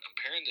talk about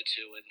comparing the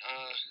two. And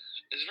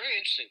it's very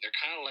interesting. They're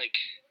kind of like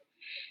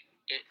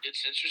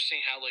it's interesting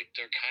how like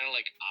they're kind of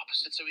like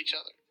opposites of each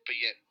other, but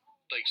yet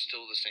like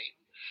still the same.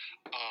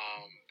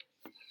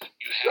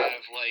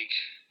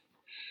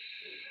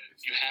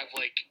 You have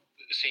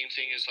the same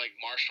thing as like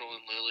Marshall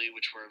and Lily,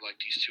 which were like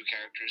these two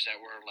characters that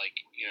were like,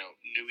 you know,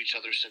 knew each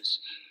other since,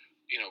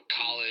 you know,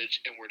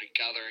 college and were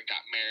together and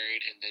got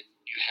married. And then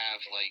you have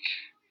like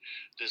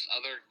this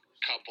other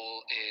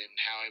couple in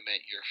How I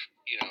Met Your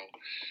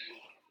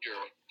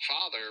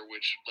Father,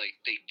 which like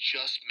they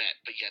just met,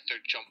 but yet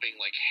they're jumping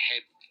like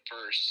head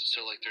first.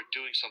 So like they're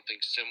doing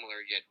something similar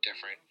yet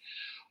different.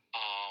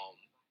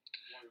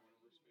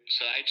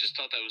 So I just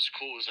thought that was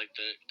cool. Was like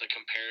the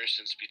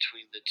comparisons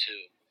between the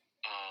two.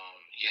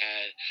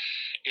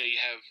 You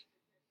have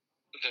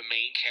the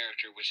main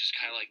character, which is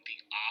kind of like the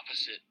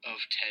opposite of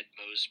Ted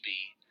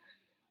Mosby,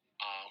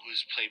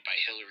 who's played by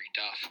Hilary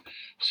Duff.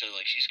 So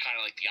like she's kind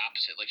of like the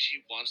opposite. Like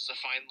she wants to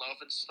find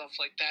love and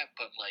stuff like that,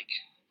 but like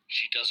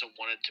she doesn't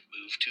want it to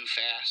move too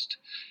fast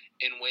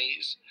in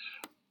ways.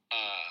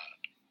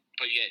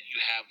 But yet you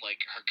have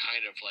like her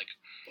kind of like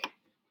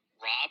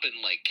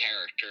Robin like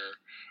character.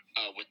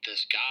 With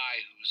this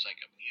guy who's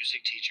like a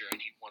music teacher and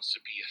he wants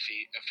to be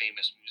a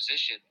famous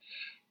musician,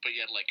 but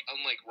yet like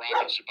unlike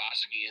Robin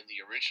Zabosky in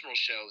the original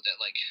show that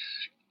like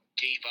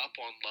gave up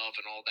on love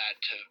and all that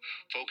to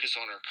focus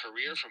on her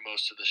career for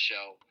most of the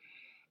show,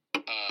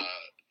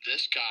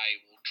 this guy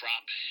will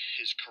drop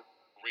his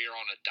career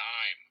on a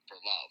dime for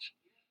love.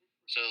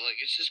 So like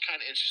it's just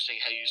kind of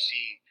interesting how you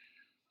see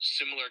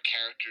similar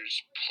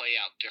characters play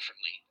out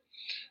differently.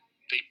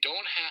 They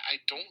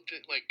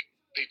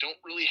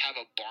don't really have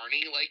a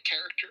Barney-like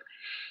character.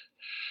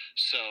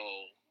 So,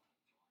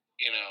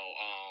 you know,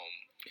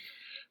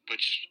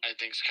 which I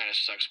think kind of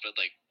sucks, but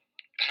like,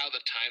 how the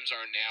times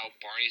are now,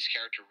 Barney's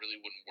character really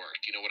wouldn't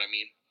work. You know what I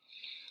mean?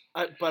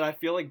 But I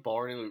feel like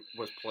Barney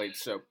was played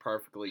so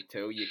perfectly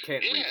too. You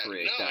can't Yeah,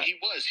 recreate no, that. he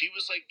was. He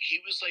was like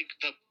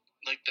the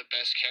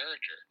best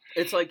character.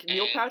 It's like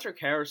Neil And- Patrick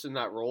Harris in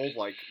that role,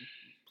 like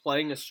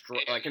playing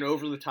like an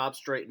over the top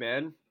straight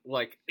man.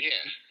 Like Yeah.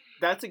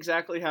 that's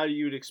exactly how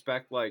you'd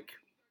expect like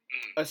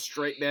Mm. a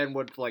straight man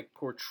would like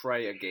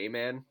portray a gay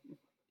man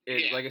in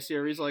Yeah. like a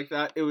series like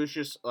that. It was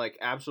just like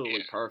absolutely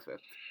Yeah.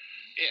 perfect.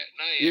 Yeah,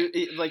 no,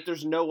 yeah. Like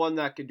there's no one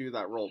that could do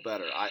that role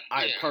better. I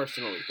Yeah.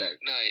 personally think.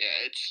 No,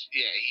 yeah,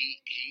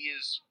 he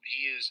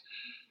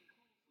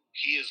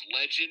is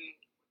legend.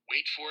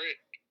 Wait for it,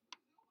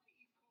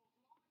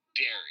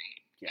 dairy.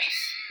 Yes.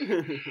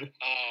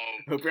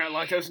 Um, Hope you're not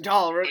lactose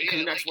intolerant. but Because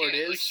yeah, the next word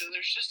like, is. so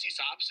there's just these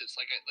opposites.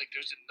 Like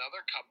there's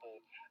another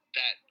couple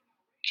that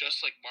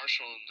just like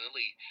Marshall and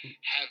Lily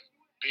have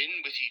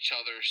been with each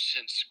other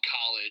since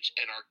college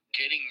and are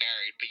getting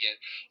married, but yet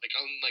like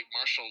unlike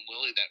Marshall and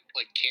Lily that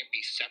like can't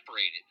be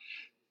separated.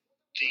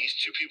 These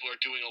two people are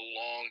doing a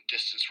long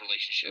distance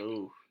relationship.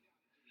 Ooh.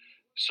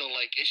 So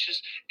like it's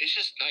just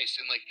nice,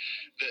 and like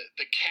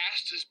the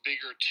cast is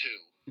bigger too.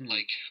 Mm.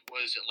 Like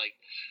was it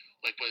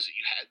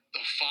you had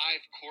the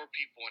 5 core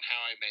people in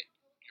How I Met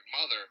Your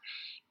Mother,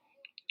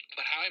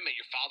 but How I Met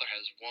Your Father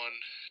has 1,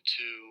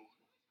 2,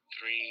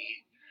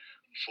 3,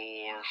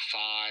 4,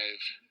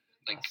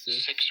 5, like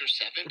That's 6 or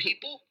 7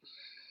 people.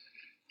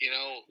 You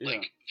know, Yeah.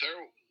 like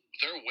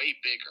they're way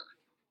bigger.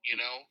 You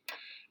know,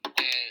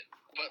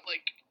 but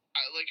like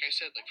I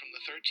said, like from the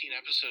 13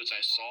 episodes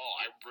I saw,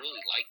 I really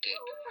liked it.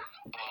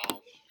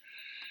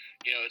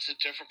 You know, it's a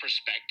different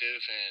perspective,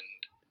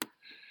 and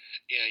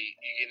you know, you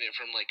get it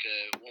from like a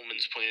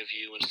woman's point of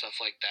view and stuff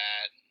like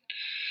that.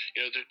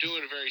 You know, they're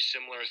doing a very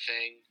similar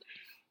thing.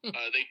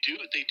 They do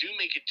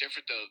make it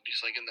different though,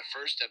 because like in the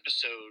first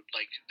episode,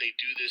 like they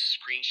do this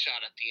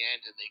screenshot at the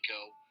end, and they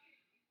go,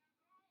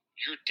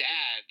 "Your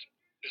dad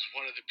is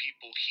one of the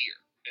people here,"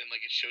 and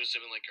like it shows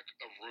them in like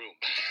a room.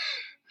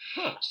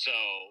 Huh. So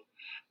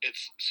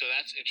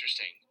that's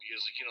interesting,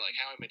 because like, you know, like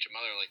How I Met Your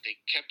Mother, like they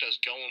kept us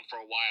going for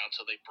a while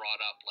until they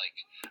brought up like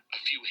a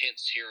few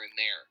hints here and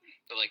there.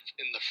 But like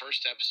in the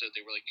first episode,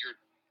 they were like,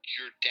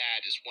 your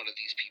dad is one of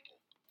these people.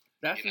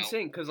 That's You know?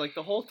 insane because like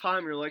the whole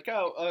time you're like,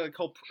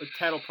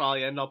 Ted will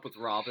probably end up with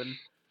Robin,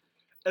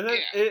 and then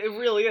Yeah. it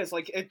really is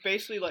like it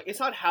basically like it's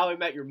not How I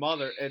Met Your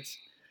Mother.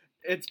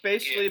 It's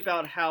basically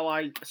about how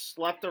I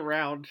slept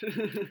around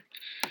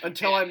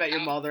until I met your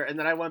mother, and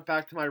then I went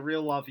back to my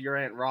real love, your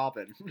Aunt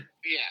Robin.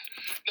 Yeah.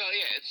 No,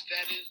 yeah,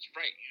 that is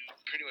right. You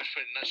pretty much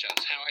put it in a nutshell.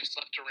 It's how I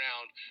slept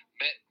around,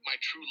 met my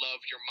true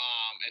love, your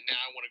mom, and now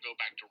I want to go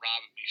back to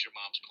Robin because your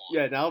mom's gone.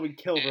 Yeah, now we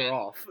killed her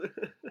off.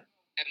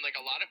 And like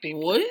a lot of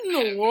people. What in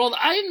the world?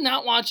 I have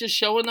not watched this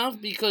show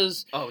enough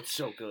because. Oh, it's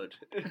so good.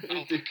 Oh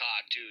my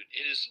god, dude!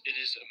 It is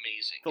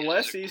amazing. The It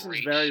last is a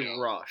season's great very show.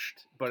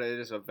 rushed, but it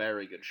is a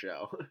very good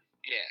show.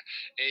 Yeah,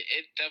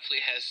 it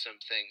definitely has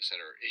some things that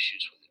are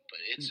issues with it,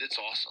 but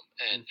it's awesome.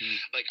 And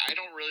like I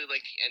don't really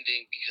like the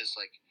ending because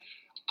like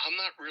I'm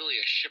not really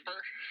a shipper,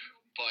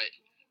 but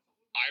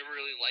I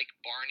really like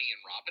Barney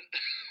and Robin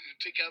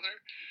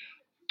together.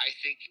 I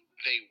think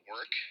they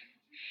work.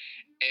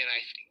 And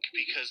I think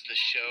because the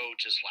show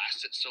just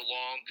lasted so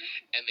long,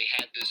 and they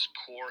had this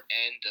core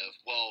end of,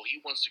 well, he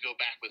wants to go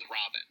back with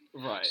Robin,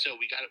 Right. so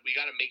we got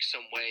to make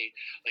some way.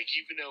 Like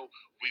even though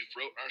we've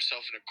wrote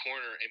ourselves in a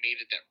corner and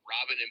made it that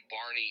Robin and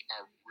Barney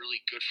are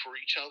really good for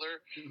each other,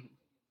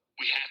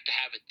 we have to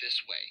have it this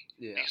way.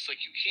 Yeah. Because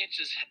like you can't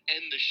just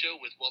end the show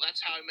with, well,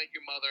 that's how I met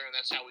your mother and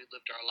that's how we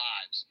lived our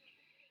lives.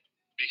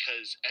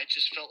 Because I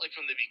just felt like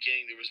from the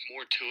beginning there was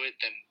more to it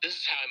than this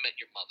is how I met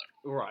your mother.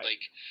 Right.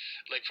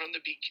 Like from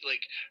the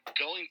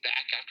going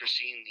back after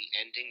seeing the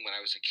ending when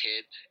I was a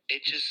kid,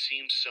 it just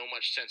seems so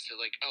much sense that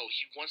like, oh,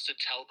 he wants to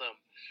tell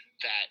them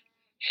that,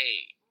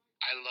 hey,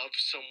 I love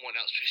someone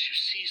else, because you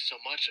see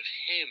so much of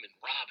him and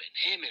Robin.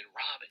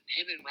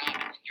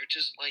 You're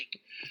just like,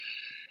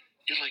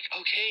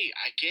 okay,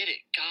 I get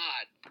it.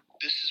 God,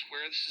 this is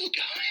where this is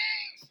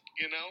going.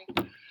 You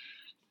know?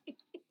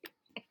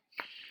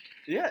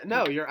 Yeah,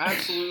 no, you're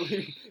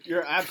absolutely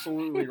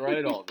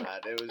right on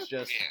that. It was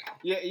just,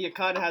 you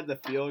kind of had the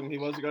feeling he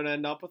wasn't going to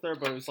end up with her,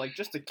 but it was like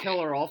just to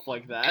kill her off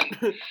like that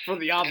for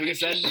the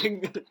obvious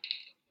ending. And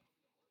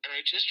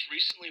I just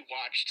recently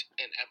watched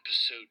an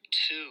episode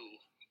 2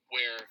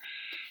 where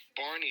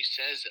Barney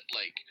says that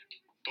like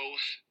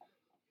both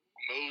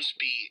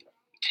Mosby,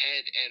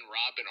 Ted, and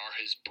Robin are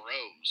his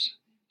bros.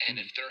 And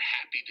if they're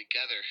happy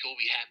together, he'll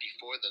be happy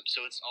for them.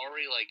 So it's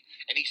already like,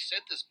 and he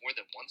said this more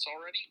than once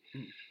already.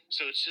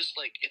 So it's just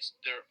like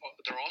they're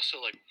also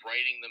like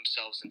writing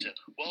themselves into,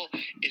 well,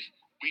 if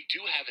we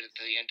do have it at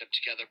the end up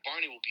together,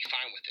 Barney will be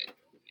fine with it.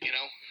 You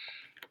know?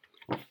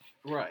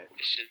 Right.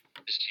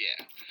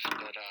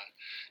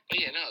 But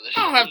yeah, no.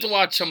 I'll have to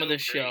watch some of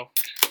this show.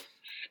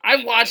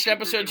 I've watched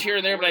episodes here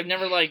and there, but I've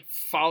never like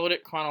followed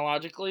it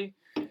chronologically.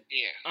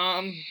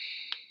 Yeah.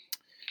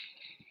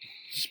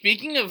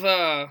 Speaking of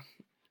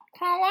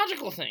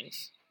chronological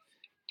things,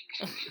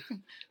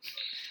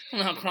 I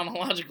don't know how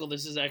chronological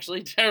this is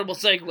actually. Terrible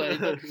segue.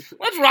 But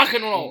let's rock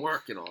and We're roll.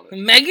 working on it.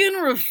 Megan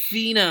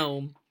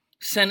Ruffino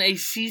sent a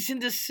cease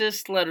and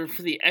desist letter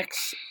for the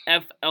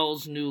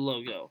XFL's new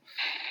logo.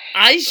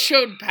 I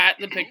showed Pat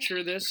the picture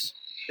of this.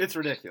 It's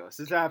ridiculous.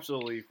 It's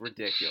absolutely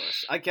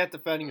ridiculous. I get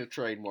defending a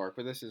trademark,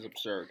 but this is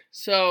absurd.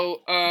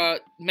 So,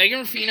 Megan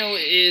Ruffino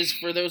is,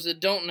 for those that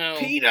don't know...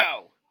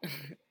 Pino!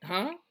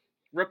 Huh?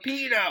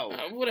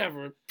 Rapido!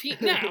 Whatever.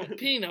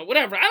 Pino,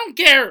 whatever. I don't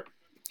care.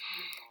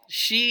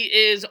 She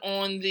is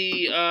on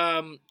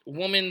the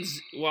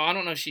women's... Well, I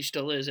don't know if she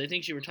still is. I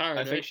think she retired,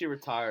 I right? think she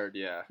retired,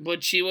 yeah.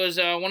 But she was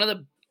one of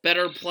the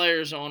better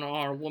players on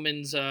our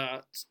women's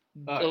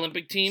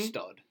Olympic team.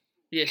 Stud.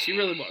 Yeah, she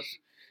really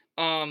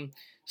was.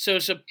 So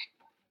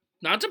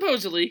not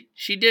supposedly,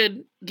 she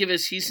did give a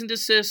cease and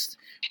desist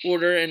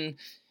order, and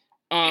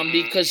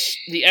because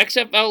the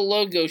XFL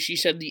logo, she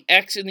said the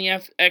X in the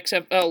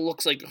XFL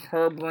looks like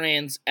her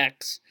brand's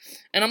X.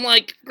 And I'm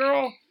like,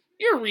 girl,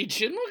 you're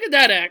reaching. Look at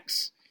that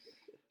X.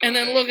 And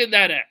then look at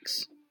that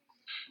X.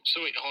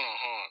 So wait, hold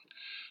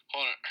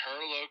on. Her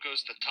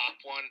logo's the top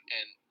one,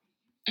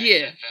 and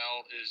Yeah.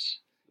 XFL is...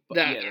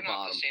 That. They're the not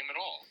bottom. the same at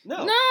all.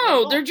 No,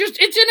 No, they're just,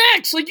 it's an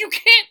X. Like, you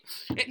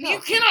cannot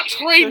There's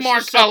trademark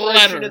just a separation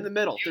letter. in the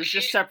middle. There's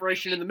just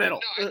separation in the middle.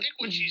 No, I think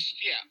what she's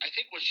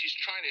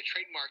trying to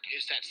trademark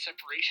is that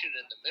separation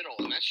in the middle,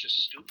 and that's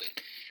just stupid.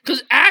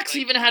 Because Axe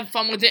even had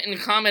fun with it and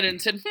commented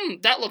and said,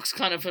 that looks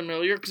kind of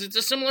familiar because it's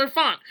a similar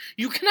font.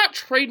 You cannot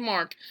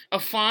trademark a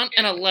font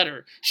and a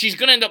letter. She's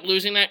going to end up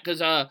losing that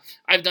because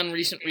I've done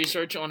recent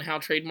research on how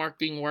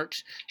trademarking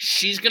works.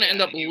 She's going to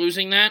end up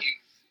losing that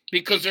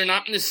because they're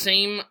not in the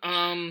same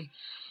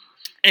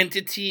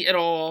entity at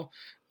all.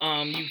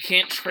 You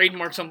can't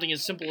trademark something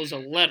as simple as a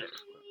letter.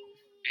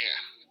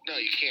 Yeah. No,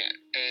 you can't.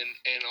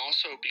 And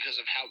also because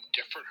of how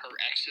different her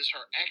X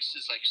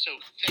is like so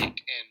thick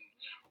and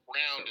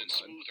round and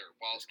smoother,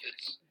 while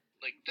it's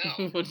like,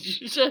 no. What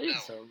did you say? No.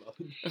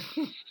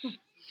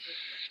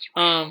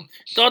 So,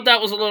 Thought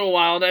that was a little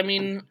wild. I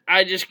mean,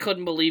 I just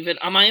couldn't believe it.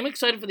 I am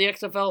excited for the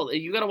XFL.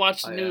 You got to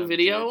watch the I new am,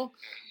 video.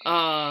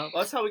 well,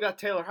 that's how we got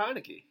Taylor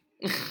Heineke.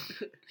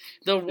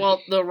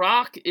 The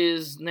Rock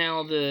is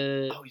now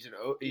the Oh,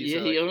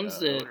 he owns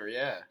the owner,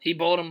 yeah. he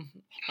bought him.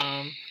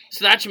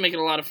 So that should make it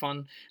a lot of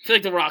fun. I feel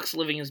like The Rock's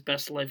living his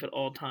best life at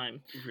all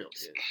time. Really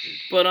is.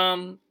 But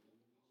and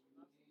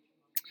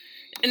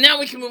now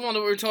we can move on to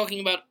what we were talking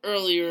about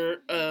earlier.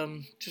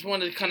 Just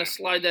wanted to kind of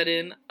slide that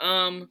in.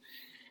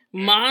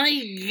 My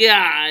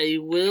guy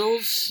Will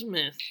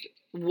Smith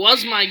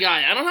was my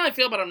guy. I don't know how I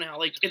feel about him now.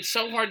 Like, it's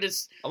so hard to.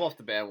 I'm off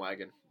the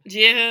bandwagon.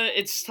 Yeah,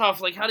 it's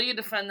tough. Like, how do you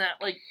defend that?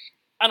 Like,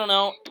 I don't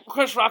know.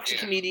 Chris Rock's a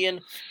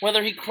comedian.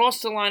 Whether he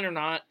crossed the line or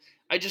not,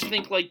 I just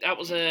think, like, that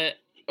was a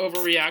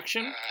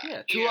overreaction.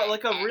 Yeah, to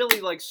like a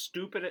really like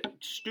stupid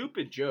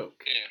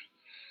joke.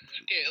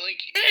 Yeah, like...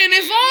 And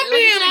if I'm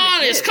being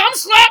honest, come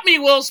slap me,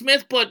 Will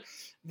Smith, but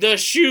the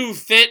shoe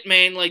fit,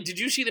 man. Like, did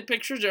you see the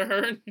pictures of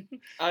her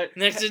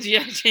next to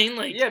G.I. Jane?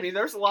 Like, yeah, I mean,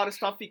 there's a lot of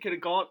stuff he could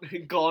have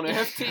gone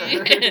after.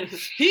 yeah.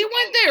 He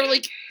went there.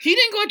 Like, he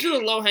didn't go to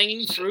the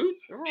low-hanging fruit.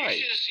 Right.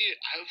 You should see it.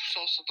 I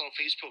saw something on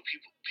Facebook.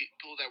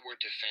 People that were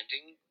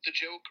defending the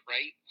joke,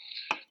 right?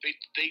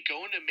 They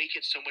go in to make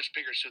it so much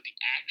bigger. So the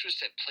actress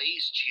that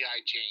plays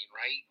G.I. Jane,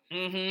 right?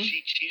 Mm-hmm.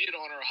 She cheated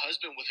on her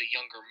husband with a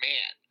younger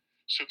man.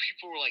 So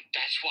people were like,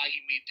 that's why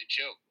he made the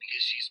joke,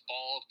 because she's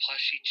bald, plus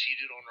she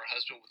cheated on her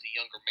husband with a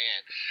younger man.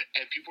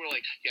 And people were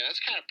like, yeah, that's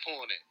kind of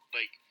pulling it.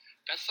 Like,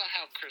 that's not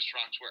how Chris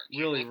Rock's work.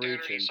 He Really looked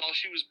at her, he reaching. saw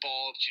she was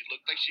bald, she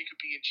looked like she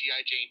could be in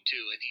G.I. Jane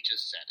too, and he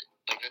just said it.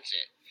 Like, that's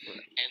it.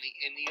 Right.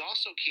 And he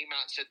also came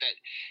out and said that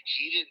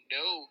he didn't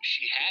know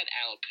she had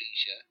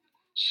alopecia.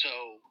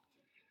 So,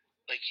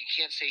 like, you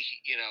can't say,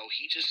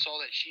 he just saw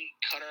that she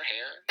cut her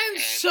hair. And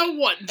so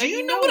what? Do And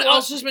you you know know what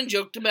else has been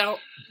joked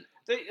about?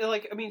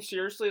 I mean,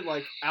 seriously,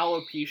 like,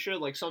 alopecia,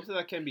 like, something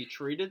that can be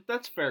treated,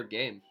 that's fair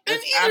game. And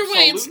That's either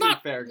way, it's absolutely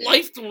not fair game.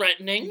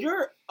 life-threatening.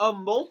 You're a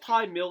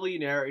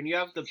multi-millionaire, and you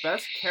have the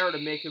best care to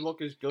make it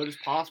look as good as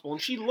possible,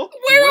 and she looked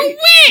Wear a great.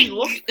 wig! She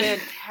looked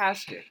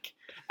fantastic.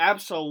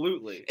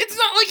 Absolutely. It's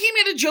not like he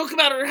made a joke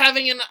about her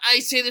having an, I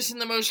say this in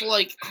the most,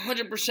 like,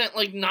 100%,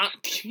 like,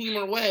 not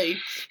humor way.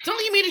 It's not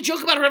like he made a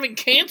joke about her having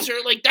cancer.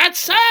 Like, that's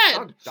sad.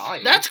 I'm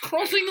dying. That's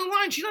crossing the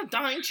line. She's not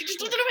dying. She just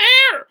doesn't have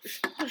hair.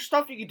 There's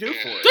stuff you can do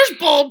for it. There's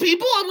bald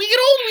people, and we get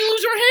old and we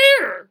lose our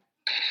hair.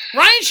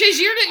 Ryan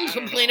Shazier didn't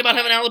complain about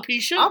having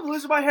alopecia. I'm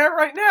losing my hair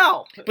right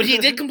now. But he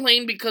did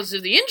complain because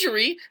of the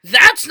injury.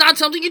 That's not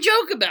something you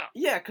joke about.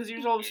 Yeah, because he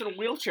was always in a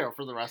wheelchair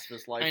for the rest of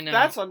his life. I know.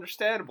 That's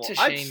understandable. It's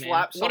a I'd shame,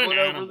 slap man. What an someone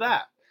over animal.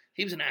 that.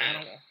 He was an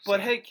animal. But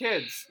so. hey,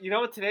 kids, you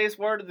know what today's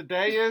word of the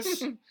day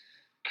is?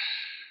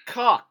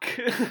 Cock.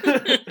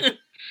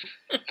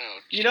 Oh,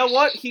 You know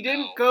what? Jesus, He didn't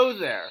no. go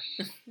there.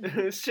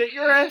 Sit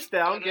your ass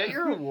down, get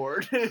your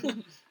award.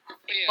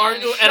 But yeah, Our I-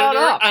 new Shut editor,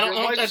 up. I don't Your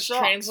know if life that's sucks.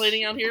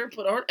 translating out here,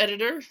 but our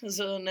editor has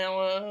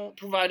now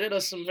provided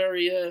us some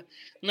very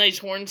nice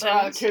horn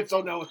sounds. Kids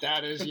don't know what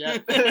that is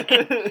yet. Oh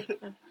dear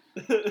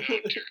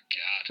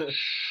God.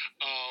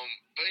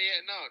 But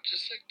yeah, no,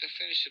 just like to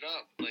finish it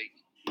up, like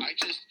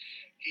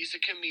he's a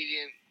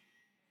comedian.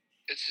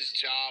 It's his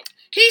job.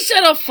 He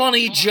said a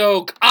funny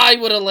joke. I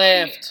would have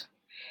laughed.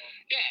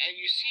 Yeah, and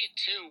you see it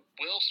too.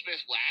 Will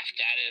Smith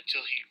laughed at it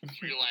until he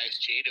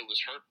realized Jada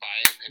was hurt by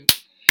it, and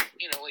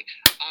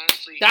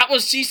honestly, That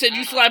was, she said,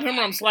 you slap him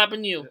or I'm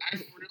slapping you. I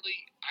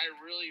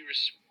really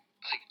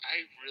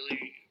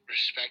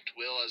respect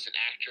Will as an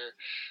actor,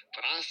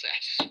 but honestly, I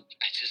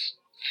just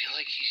feel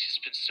like he's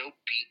just been so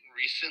beaten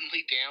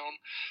recently down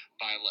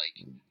by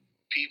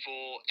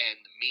people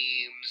and the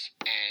memes,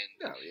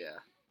 and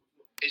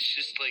it's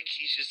just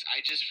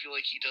I just feel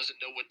like he doesn't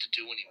know what to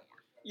do anymore.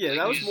 Yeah,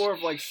 that was more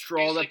of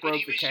straw that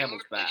broke the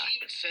camel's back.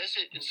 He even says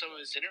it in some of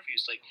his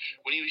interviews.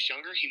 When he was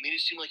younger, he made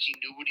it seem like he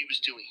knew what he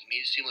was doing. He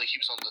made it seem like he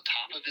was on the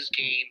top of his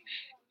game,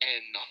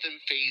 and nothing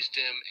fazed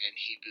him, and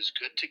he was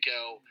good to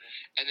go.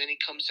 And then he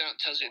comes out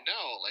and tells you,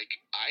 no,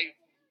 I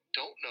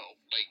don't know.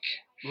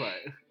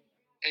 Right.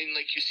 And,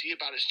 you see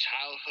about his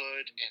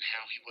childhood and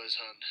how he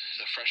was on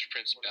The Fresh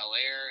Prince of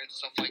Bel-Air and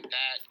stuff like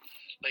that.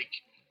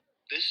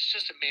 This is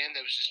just a man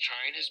that was just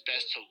trying his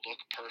best to look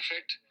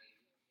perfect.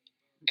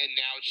 And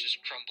now it's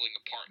just crumbling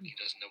apart. He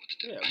doesn't know what to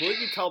do. Yeah, well,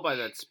 you can tell by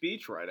that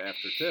speech right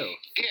after, too.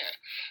 Yeah,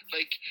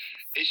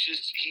 it's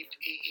just, he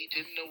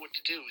didn't know what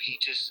to do.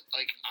 He just,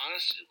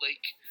 honestly,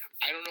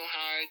 I don't know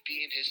how I'd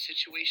be in his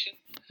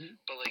situation,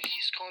 but,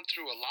 he's gone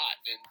through a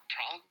lot, and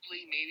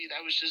probably maybe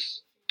that was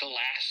just the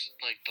last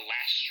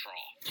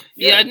straw.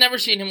 Yeah, I'd never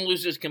seen him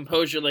lose his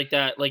composure like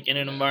that, in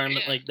an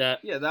environment like that.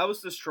 Yeah, that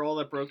was the straw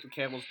that broke the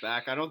camel's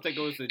back. I don't think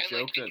it was the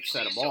joke that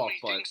set him off,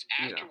 but,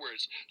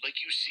 afterwards,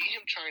 you see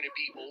him trying to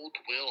be old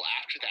Will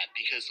after that,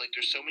 because,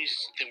 there's so many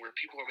things where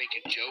people are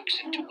making jokes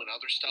and doing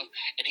other stuff,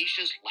 and he's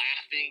just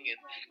laughing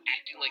and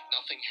acting like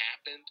nothing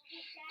happened.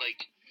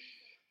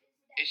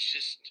 It's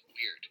just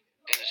weird.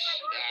 And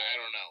I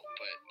don't know,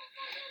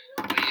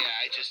 but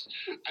yeah, I just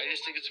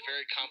think it's a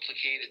very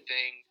complicated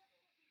thing.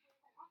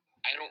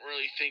 I don't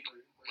really think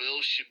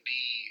Will should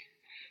be.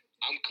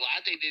 I'm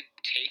glad they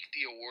didn't take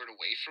the award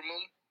away from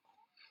him.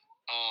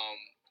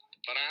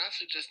 But I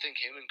honestly just think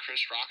him and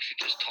Chris Rock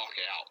should just talk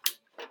it out,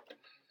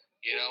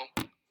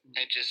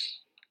 and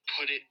just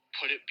put it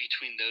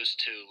between those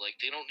two.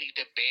 They don't need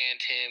to ban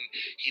him.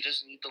 He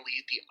doesn't need to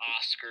lead the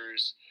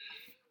Oscars.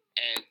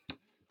 And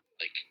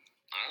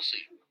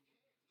honestly,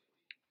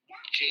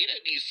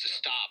 Jada needs to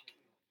stop.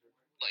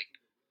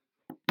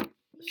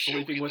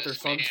 Sleeping with her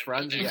son's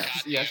friends?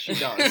 Yes, she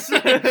does.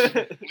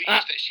 That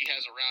she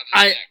has around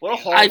his neck. What a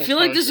horrible I feel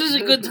like this person.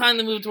 is a good time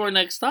to move to our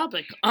next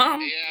topic.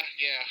 Yeah.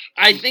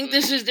 I think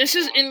this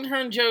is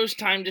intern Joe's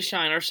time to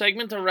shine. Our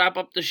segment to wrap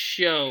up the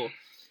show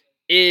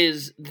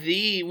is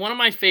one of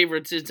my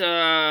favorites. It's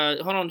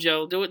hold on,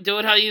 Joe. Do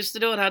it how you used to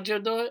do it. How'd Joe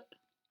do it?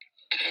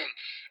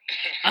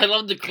 I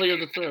love to clear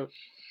the throat.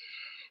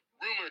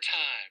 Rumor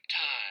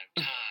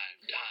time.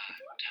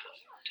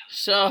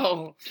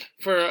 So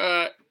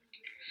for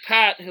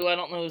Pat, who I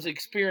don't know has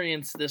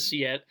experienced this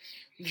yet,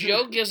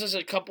 Joe gives us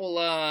a couple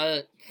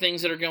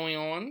things that are going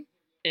on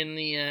in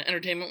the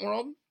entertainment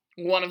world.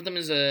 One of them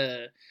is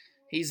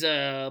he's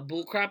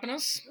bullcrapping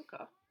us.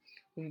 Okay.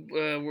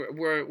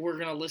 We're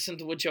gonna listen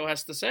to what Joe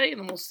has to say,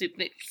 and then we'll say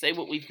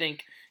what we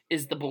think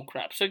is the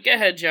bullcrap. So go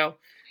ahead, Joe.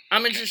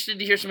 I'm interested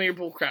to hear some of your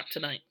bullcrap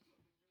tonight.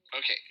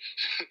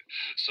 Okay.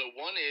 So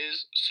one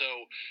is,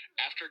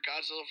 after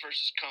Godzilla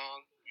vs.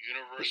 Kong,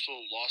 Universal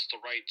lost the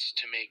rights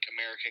to make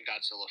American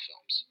Godzilla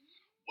films.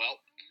 Well,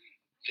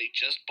 they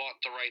just bought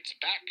the rights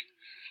back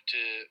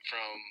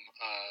from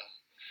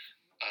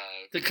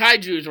the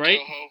kaijus, right?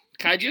 Toho.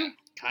 Kaiju? Yeah.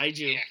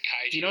 Kaiju. Yeah,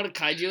 kaiju. Do you know what a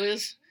kaiju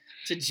is?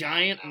 It's a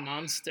giant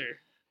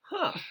monster.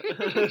 Huh.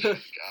 God.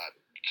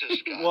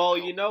 Well,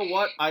 you know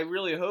what? I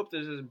really hope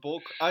this is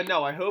bull.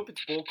 No, I hope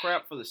it's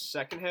bullcrap for the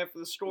second half of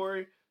the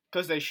story,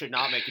 because they should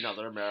not make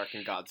another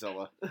American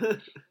Godzilla.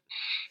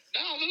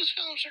 No, those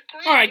films are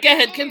great. All right, go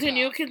ahead. What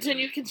Continue. about?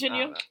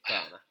 I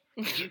don't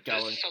know. Keep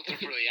going. This is something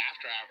for the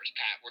after hours,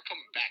 Pat. We're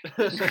coming back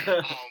to this.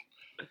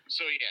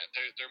 So yeah,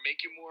 they're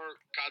making more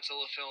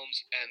Godzilla films,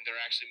 and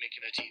they're actually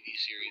making a TV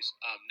series.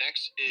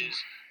 Next is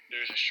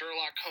there's a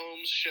Sherlock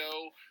Holmes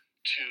show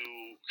to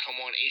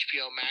come on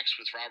HBO Max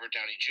with Robert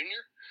Downey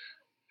Jr.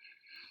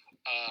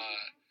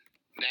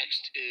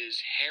 Next is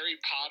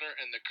Harry Potter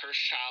and the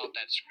Cursed Child,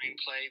 that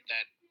screenplay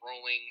that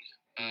Rowling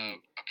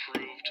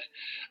approved,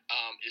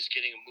 is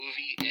getting a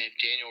movie, and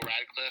Daniel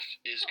Radcliffe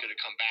is going to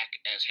come back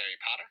as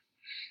Harry Potter.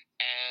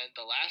 And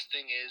the last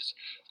thing is,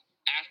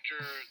 after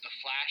the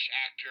Flash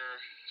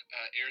actor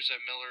Ezra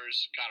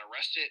Miller's got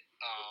arrested,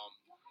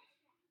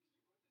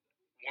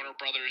 Warner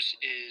Brothers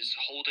is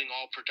holding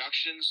all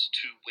productions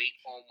to wait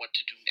on what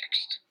to do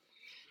next.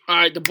 All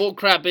right, the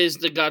bullcrap is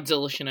the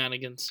Godzilla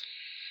shenanigans.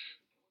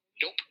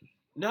 Nope.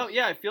 No,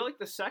 yeah, I feel like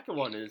the second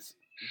one is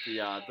the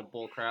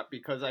bullcrap,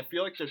 because I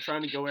feel like they're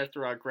trying to go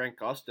after Grant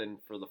Gustin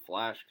for the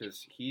Flash,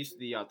 because he's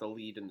the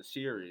lead in the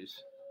series.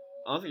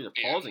 I don't think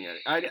they're pausing it.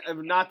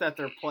 Not that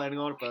they're planning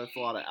on it, but it's a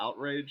lot of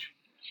outrage.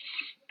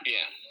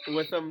 Yeah.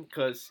 With them,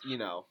 because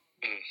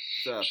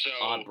it's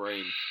odd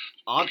brain,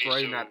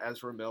 that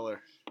Ezra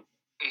Miller.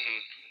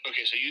 Mm-hmm.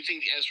 Okay, so you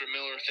think the Ezra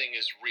Miller thing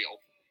is real,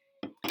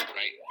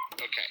 right?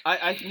 Okay.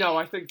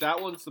 I think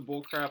that one's the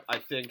bullcrap. I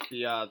think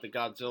the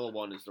Godzilla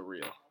one is the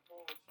real.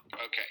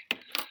 Okay.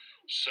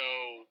 So.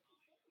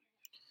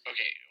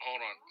 Okay,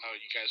 hold on. Oh,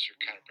 you guys are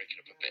kind of breaking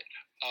up a bit.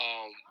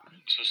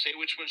 So say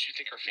which ones you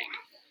think are fake.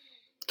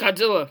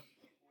 Godzilla.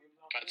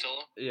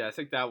 Godzilla. Yeah, I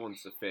think that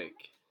one's the fake.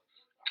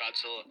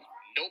 Godzilla.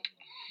 Nope.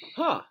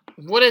 Huh.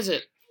 What is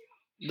it?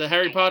 The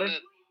Harry The Potter? one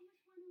that-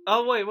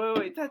 Oh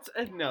wait. That's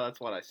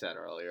what I said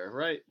earlier,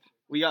 right?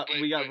 We got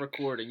Wait.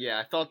 recording. Yeah,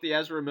 I thought the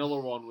Ezra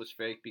Miller one was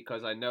fake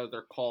because I know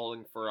they're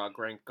calling for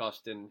Grant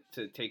Gustin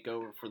to take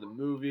over for the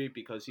movie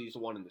because he's the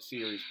one in the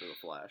series for the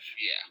Flash.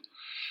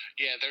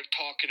 Yeah, they're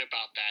talking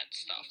about that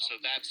stuff. So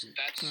that's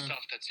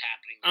stuff that's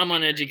happening. I'm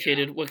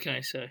uneducated. What can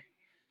I say?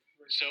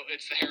 So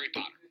it's the Harry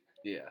Potter.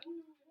 Yeah.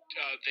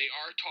 They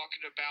are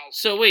talking about.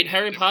 So wait,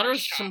 Harry the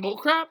Potter's first some child.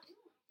 bullcrap?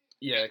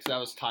 Yeah, because that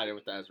was tied in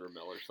with the Ezra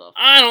Miller stuff.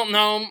 I don't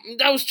know.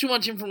 That was too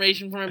much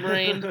information for my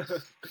brain.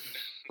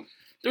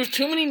 There was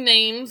too many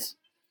names.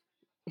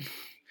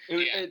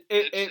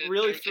 It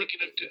really. They're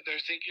thinking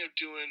of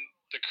doing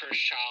the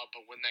Cursed Child,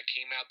 but when that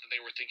came out, that they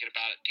were thinking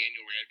about it.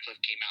 Daniel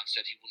Radcliffe came out and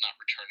said he will not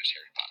return as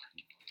Harry Potter.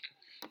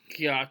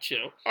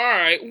 Gotcha.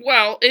 Alright,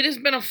 well, it has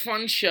been a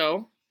fun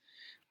show.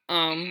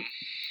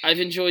 I've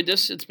enjoyed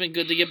this. It's been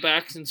good to get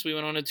back since we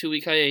went on a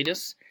 2-week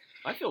hiatus.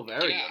 I feel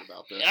very good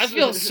about this. I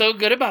feel so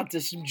good about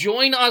this.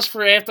 Join us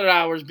for After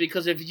Hours,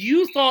 because if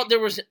you thought there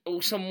was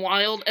some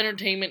wild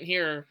entertainment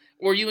here,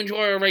 or you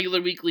enjoy our regular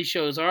weekly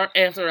shows, our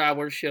After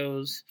Hours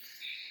shows,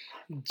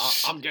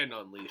 I'm getting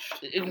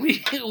unleashed.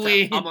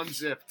 we I'm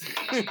unzipped.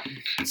 Yeah, we're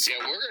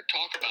gonna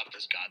talk about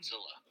this Godzilla.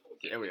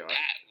 Yeah, we are.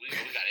 We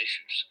got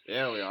issues.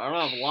 Yeah, we are. I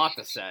don't have a lot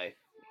to say,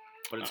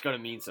 but it's gonna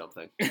mean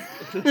something.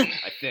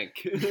 I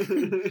think.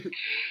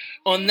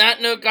 On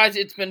that note, guys,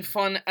 it's been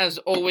fun as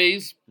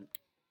always.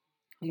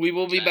 We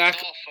will be back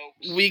That's all,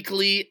 folks.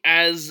 weekly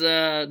as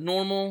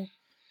normal.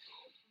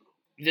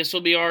 This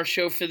will be our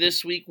show for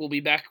this week. We'll be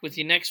back with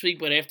you next week,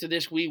 but after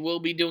this, we will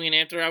be doing an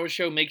after-hours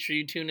show. Make sure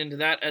you tune into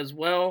that as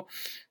well.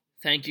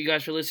 Thank you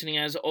guys for listening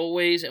as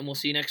always, and we'll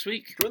see you next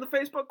week. Join the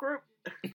Facebook group.